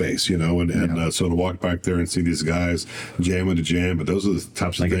working space. So to walk back there and see these guys jamming to jam, but those are the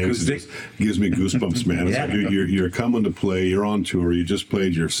types of things that just gives me goosebumps, man. It's like you're coming to play. You're on tour. You just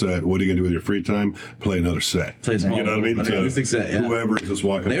played your set. What are you gonna do with your free time? Play another set. Play small, you know what I mean? Acoustic set. Whoever is just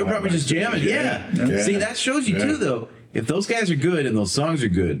walking. They were probably just jamming. See, that shows you too, though. If those guys are good and those songs are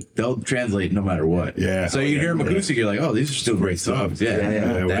good, they'll translate no matter what. Yeah. So you hear them acoustic, you're like, oh, these are still great songs.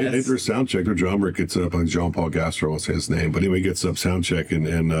 When they do sound check, their drummer gets up, like Jean-Paul Gasser, I won't say his name, but anyway, he gets up sound check and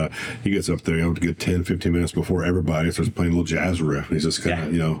he gets up there, to get 10, 15 minutes before everybody, starts playing a little jazz riff. And he's just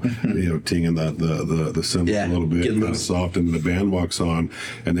kind of, tinging the cymbals a little bit, kind of soft, and the band walks on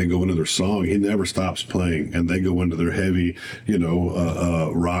and they go into their song. He never stops playing, and they go into their heavy,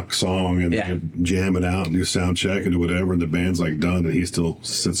 rock song and jam it out and do sound check and do whatever. And the band's like done, and he still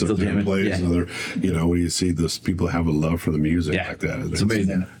sits up there and plays another. When you see this, people have a love for the music like that. It's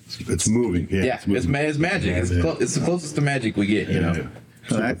amazing. It's moving. It's magic. It's the closest to magic we get.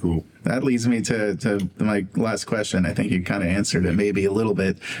 Super cool. that leads me to my last question. I think you kind of answered it maybe a little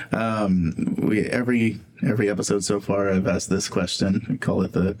bit. Every episode so far, I've asked this question. We call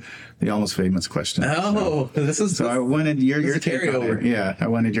it the almost famous question. Oh, So I wanted your take on carryover. it. Yeah, I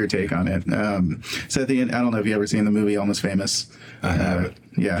wanted your take on it. So at the end, I don't know if you ever seen the movie Almost Famous. I haven't.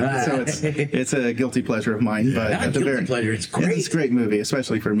 Yeah, so it's a guilty pleasure of mine, but Not at the guilty very pleasure, it's great. It's a great movie,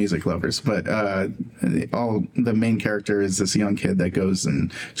 especially for music lovers. But all the main character is this young kid that goes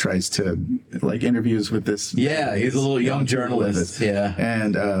and tries to like interviews with this. Yeah, he's a little young journalist. Yeah.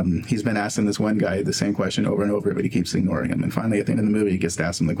 And he's been asking this one guy the same question over and over, but he keeps ignoring him. And finally, at the end of the movie, he gets to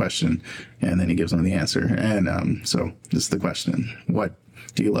ask him the question, and then he gives him the answer. And so this is the question: what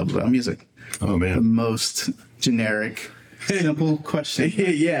do you love about music? Oh, man. The most generic, simple question.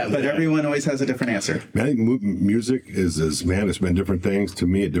 Yeah, but everyone always has a different answer. I think music is man, it's been different things to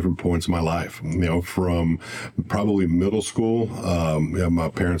me at different points in my life. You know, from probably middle school, my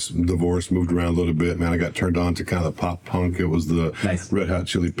parents divorced, moved around a little bit. Man, I got turned on to kind of the pop punk. It was the Red Hot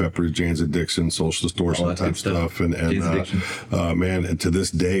Chili Peppers, Jane's Addiction, Social Distortion type stuff. And man, and to this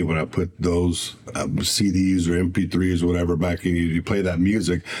day, when I put those CDs or MP3s or whatever back in, you play that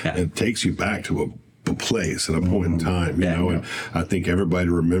music, it takes you back to a place at a point in time, you know, and I think everybody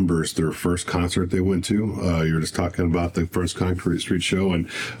remembers their first concert they went to. You were just talking about the first Concrete Street show, and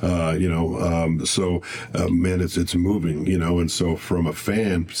man, it's moving, you know, and so from a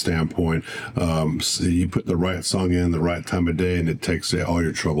fan standpoint, so you put the right song in the right time of day, and it takes all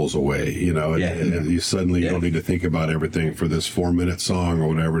your troubles away, you know, and you suddenly don't need to think about everything for this 4-minute song or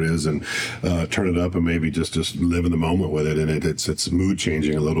whatever it is, and turn it up and maybe just live in the moment with it, and it's mood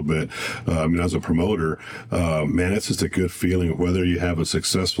changing a little bit. As a promoter, man, it's just a good feeling whether you have a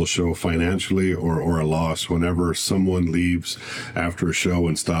successful show financially or a loss. Whenever someone leaves after a show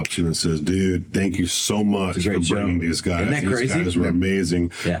and stops you and says, dude, thank you so much for bringing these guys. Isn't that these crazy? guys were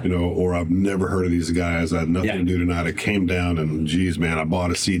amazing, Yeah. you know, or I've never heard of these guys. I had nothing to do tonight. I came down and geez, man, I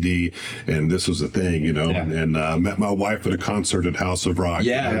bought a CD and this was the thing, you know, and met my wife at a concert at House of Rock.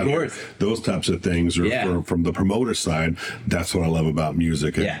 Yeah, of course. Those types of things are from the promoter side. That's what I love about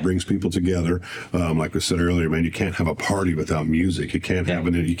music. It brings people together. Like we said earlier, man, you can't have a party without music. You can't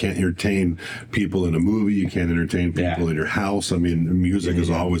have you can't entertain people in a movie. You can't entertain people in your house. I mean, music is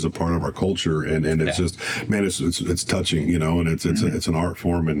always a part of our culture, and it's just, man, it's touching, you know, and it's an art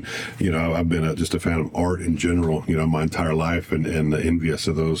form, and you know, I've been just a fan of art in general, you know, my entire life, and envious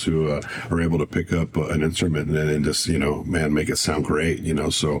of those who are able to pick up an instrument and just, you know, man, make it sound great, you know.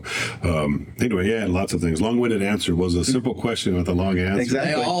 So anyway, lots of things. Long-winded answer was a simple question with a long answer.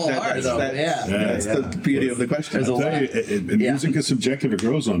 Exactly. They all are, though. That's the beauty of the question. Music is subjective. It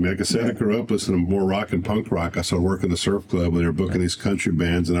grows on me. Like I said, I grew up listening to more rock and punk rock. I started working the surf club when they were booking these country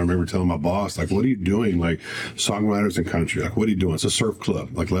bands, and I remember telling my boss, like, what are you doing? Like, songwriters in country, like, what are you doing? It's a surf club.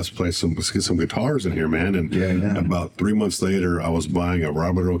 Like, let's get some guitars in here, man. And about 3 months later, I was buying a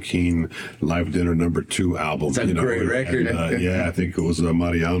Robert O'Keefe Live Dinner #2 album. It's a great record. I think it was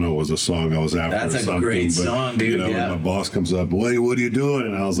Mariano was a song I was after. That's a great song, dude. You know, when my boss comes up, what are you doing?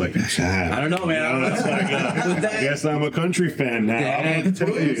 And I was like, I don't know, man. I guess I'm a country fan now.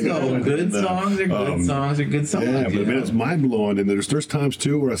 Good songs are good songs are good songs. Yeah, but man, it's mind blowing. And there's times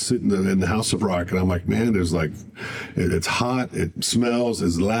too where I sit in the House of Rock and I'm like, man, there's like, it's hot, it smells,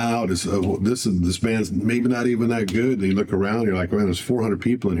 it's loud. It's this band's maybe not even that good. And you look around, and you're like, man, there's 400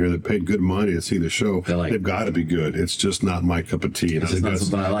 people in here that paid good money to see the show. They've got to be good. It's just not my cup of tea. And I think that's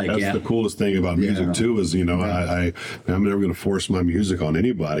the coolest thing about music too. Is, you know, I'm never going to force my music on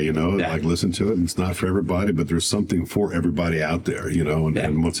anybody. You know, like, listen to it. And it's not for everybody, but there's something for everybody out there, you know,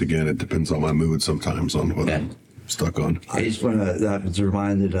 and once again, it depends on my mood sometimes on what I'm stuck on. I just want to, I was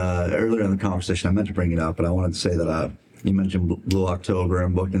reminded earlier in the conversation, I meant to bring it up, but I wanted to say that you mentioned Blue October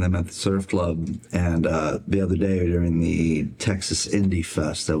and booking them at the Surf Club, and the other day during the Texas Indie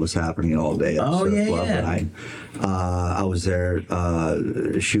Fest that was happening all day at the Surf Club, and I was there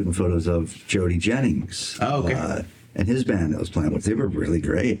shooting photos of Jody Jennings. Oh, okay. And his band that was playing with, they were really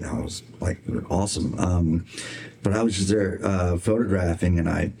great. I was like, they were awesome. But I was just there photographing, and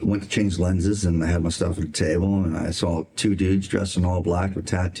I went to change lenses, and I had my stuff at the table, and I saw 2 dudes dressed in all black with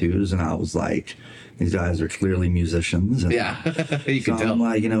tattoos, and I was like, these guys are clearly musicians. And you can tell. I'm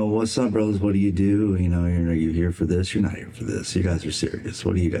like, you know, what's up, brothers? What do you do? You know, are you here for this? You're not here for this. You guys are serious.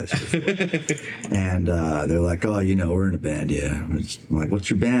 What are you guys here for? And they're like, oh, you know, we're in a band, yeah. I'm like, what's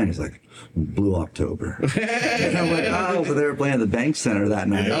your band? He's like, Blue October. And I'm like, oh, so they were playing at the Bank Center that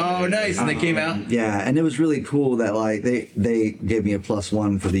night. Oh, nice. And they came out? Yeah, and it was really cool people that like they gave me a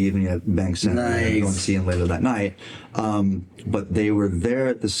 +1 for the evening at Bank Center. Nice. I'm going to see them later that night. But they were there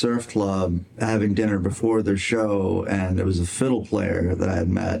at the surf club having dinner before their show, and there was a fiddle player that I had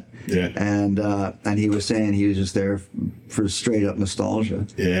met. Yeah. And he was saying he was just there for straight up nostalgia.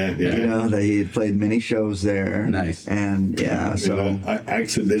 Yeah, yeah. You know, that he had played many shows there. Nice. And yeah, so I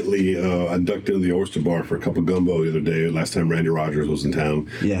accidentally I ducked into the Oyster Bar for a cup of gumbo the other day. Last time Randy Rogers was in town,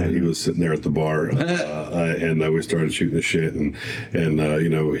 Yeah. and he was sitting there at the bar, and we started shooting the shit, and you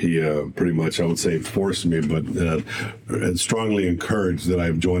know, he pretty much, I would say, forced me, but strongly encouraged that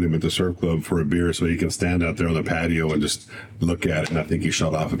I joined him at the surf club for a beer so he can stand out there on the patio and just look at it. And I think he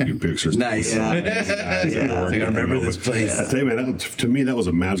shot off a few pictures. Nice. Yeah. I remember this place. I tell you, man, to me that was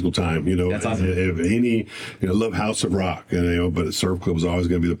a magical time. You know, That's awesome. if any, you know, love House of Rock, and, you know, but a surf club was always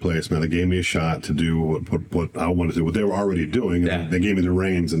going to be the place. Man, they gave me a shot to do what I wanted to do, what they were already doing. Yeah. They gave me the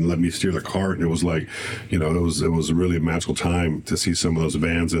reins and let me steer the cart, and it was like, you know, it was really a magical time to see some of those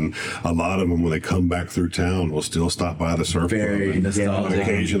bands, and a lot of them when they come back through town will still stop by the surf club. Very And nostalgic. on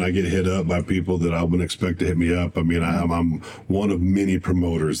occasion, I get hit up by people that I wouldn't expect to hit me up. I mean, I'm one of many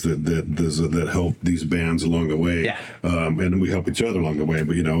promoters that help these bands along the way. Yeah. And we help each other along the way.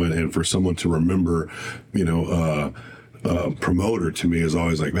 But, you know, and for someone to remember, you know, promoter to me is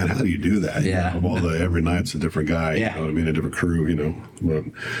always like, man, how do you do that? You Yeah. know, of all every night's a different guy. Yeah. You know what I mean? A different crew, you know. But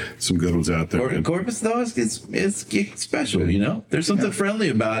some good ones out there. man. Corpus, though, it's special, you know? There's something friendly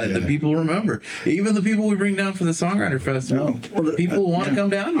about it that people remember. Even the people we bring down for the Songwriter Festival, people want to come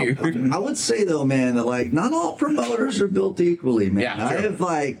down here. I would say though, man, that like not all promoters are built equally, man. Yeah, I true. have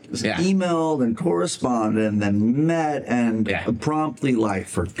like Yeah. emailed and corresponded and then met and promptly like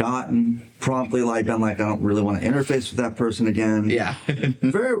forgotten, promptly like been like, I don't really want to interface with that person again. Yeah.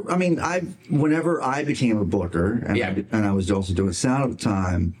 I mean, whenever I became a booker and, Yeah. and I was also doing sound at the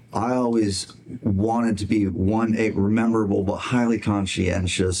time, I always wanted to be rememberable but highly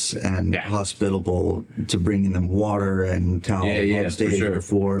conscientious and hospitable to bringing them water and towels on stage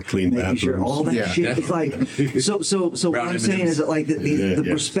before Clean making sure bathrooms. all that shit. It's like so what I'm saying is that like the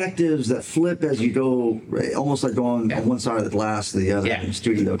perspectives that flip as you go, almost like going on one side of the glass to the other in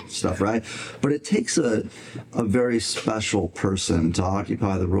studio stuff, right? But it takes a very special person to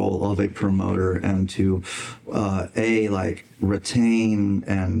occupy the role of a promoter and to like retain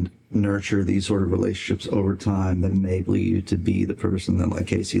and nurture these sort of relationships over time that enable you to be the person that like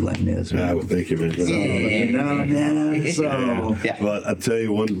Casey Lain is. Yeah, well, thank you, man. You know, man. So Well, I'll tell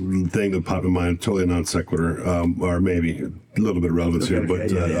you one thing that popped in mind, totally non sequitur, or maybe a little bit relevance here, but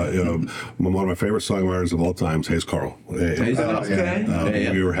you know, one of my favorite songwriters of all time is Hayes Carl.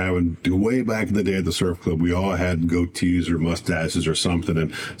 We were having, way back in the day at the surf club, we all had goatees or mustaches or something,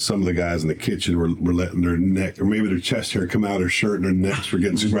 and some of the guys in the kitchen were letting their neck, or maybe their chest hair come out of their shirt, and their necks were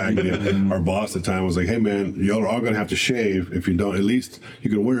getting scraggly. Our boss at the time was like, hey man, y'all are all going to have to shave. If you don't, at least you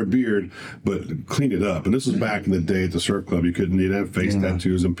can wear a beard, but clean it up. And this was back in the day at the surf club. You couldn't, you'd have face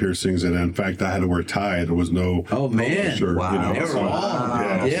tattoos and piercings, and in fact, I had to wear a tie. There was no shirt. Wow. You know? They were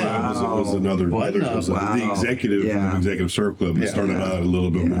all- So it was another. It was the executive surf club that started out a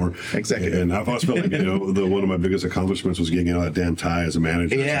little bit more executive. And I've always felt like, you know, one of my biggest accomplishments was getting out of that damn tie as a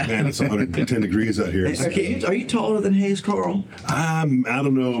manager. Yeah. Man, it's 110 degrees out here. are you taller than Hayes Carl? I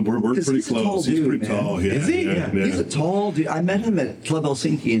don't know. We're pretty he's a tall close. He's dude, pretty man. tall. Yeah, Is he? Yeah. He's a tall dude. I met him at Club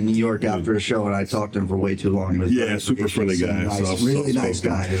Helsinki in New York after a show, and I talked to him for way too long. He was Yeah, very super friendly guy. nice, really nice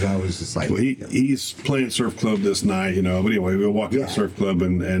guy. And I was just like, Well, he's playing surf club this night, you know. But anyway, we walk in the surf club,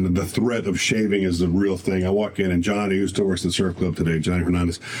 and the threat of shaving is the real thing. I walk in, and Johnny, who still works at the surf club today, Johnny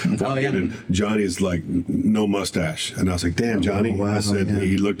Hernandez, and Johnny's like, no mustache. And I was like, damn, Johnny. I said,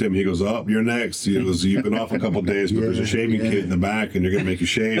 he looked at me, he goes, oh, you're next. He goes, you've been off a couple of days, but there's a shaving kit in the back, and you're going to make you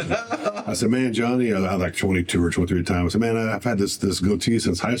shave. I said, man, Johnny, I was like 22 or 23 at the time. I said, man, I've had this goatee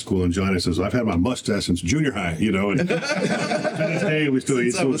since high school. And Johnny says, I've had my mustache since junior high, you know. And to this day, we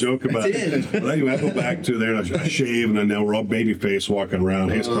still joke about it. But anyway, I go back to there, and I shave, and then now we're all baby face walking around.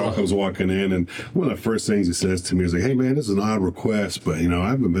 Hayes Carl comes walking in, and one of the first things he says to me is like, hey, man, this is an odd request, but, you know, I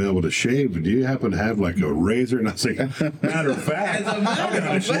haven't been able to shave. Do you happen to have like a razor? And I was like, matter of fact, I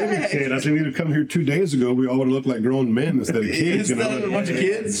got a shaving kit. I said, you'd come here 2 days ago, we all would have looked like grown men instead of kids. Instead of a bunch of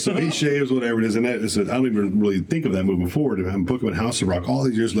kids. So he shaves, whatever it is, and that is, I don't even really think of that moving forward. I'm booking him at House of Rock all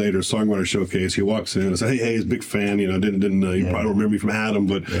these years later, Songwriter Showcase. He walks in and says, hey, he's a big fan. You know, didn't you probably remember me from Adam,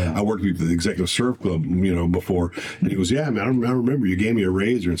 but I worked with the Executive Surf Club, you know, before. And he goes, yeah, man, I remember you gave me a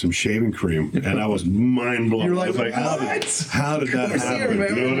razor and some shaving cream, and I was mind blown. You're I was like, how did that happen?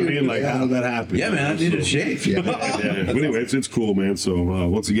 You know what I mean? Like, how did that happen? Yeah, man, I needed a shave. But anyway, it's cool, man. So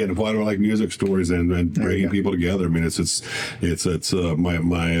once again, why do I like music stories and bringing people together? I mean, it's my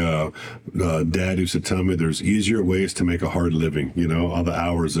my dad used to tell me there's easier ways to make a hard living, you know, all the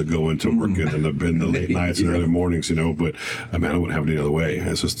hours that go into working in the late nights and early mornings, you know, but I mean, I wouldn't have it any other way.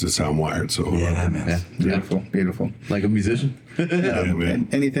 It's how I'm wired. So, Yeah, man. Yeah. Beautiful, beautiful. Like a musician. yeah, man.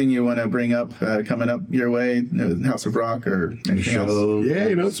 Anything you want to bring up coming up your way, House of Rock or anything else? Show. Yeah,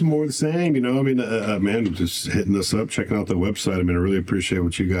 you know, it's more the same. You know, I mean, man, just hitting us up, checking out the website. I mean, I really appreciate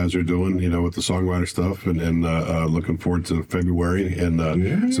what you guys are doing, you know, with the songwriter stuff, and looking forward to February and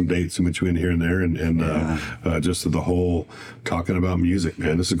some dates in between here and there, and just the whole talking about music,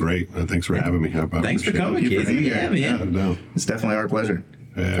 man. This is great. Thanks for having me. Thanks for appreciate coming, it. Casey. Yeah, man. No, It's definitely our pleasure.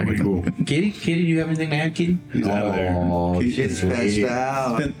 yeah, very cool. Katie, do you have anything to add, Katie? He's out of there. Oh, It's spaced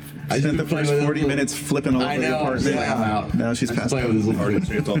out. I spent the first 40 minutes flipping all over I the know. apartment. Yeah, I'm out. Now she's passed Play out. with his little Already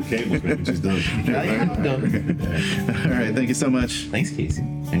changed all the cables, man. She's done. Done. All right, thank you so much. Thanks, Casey.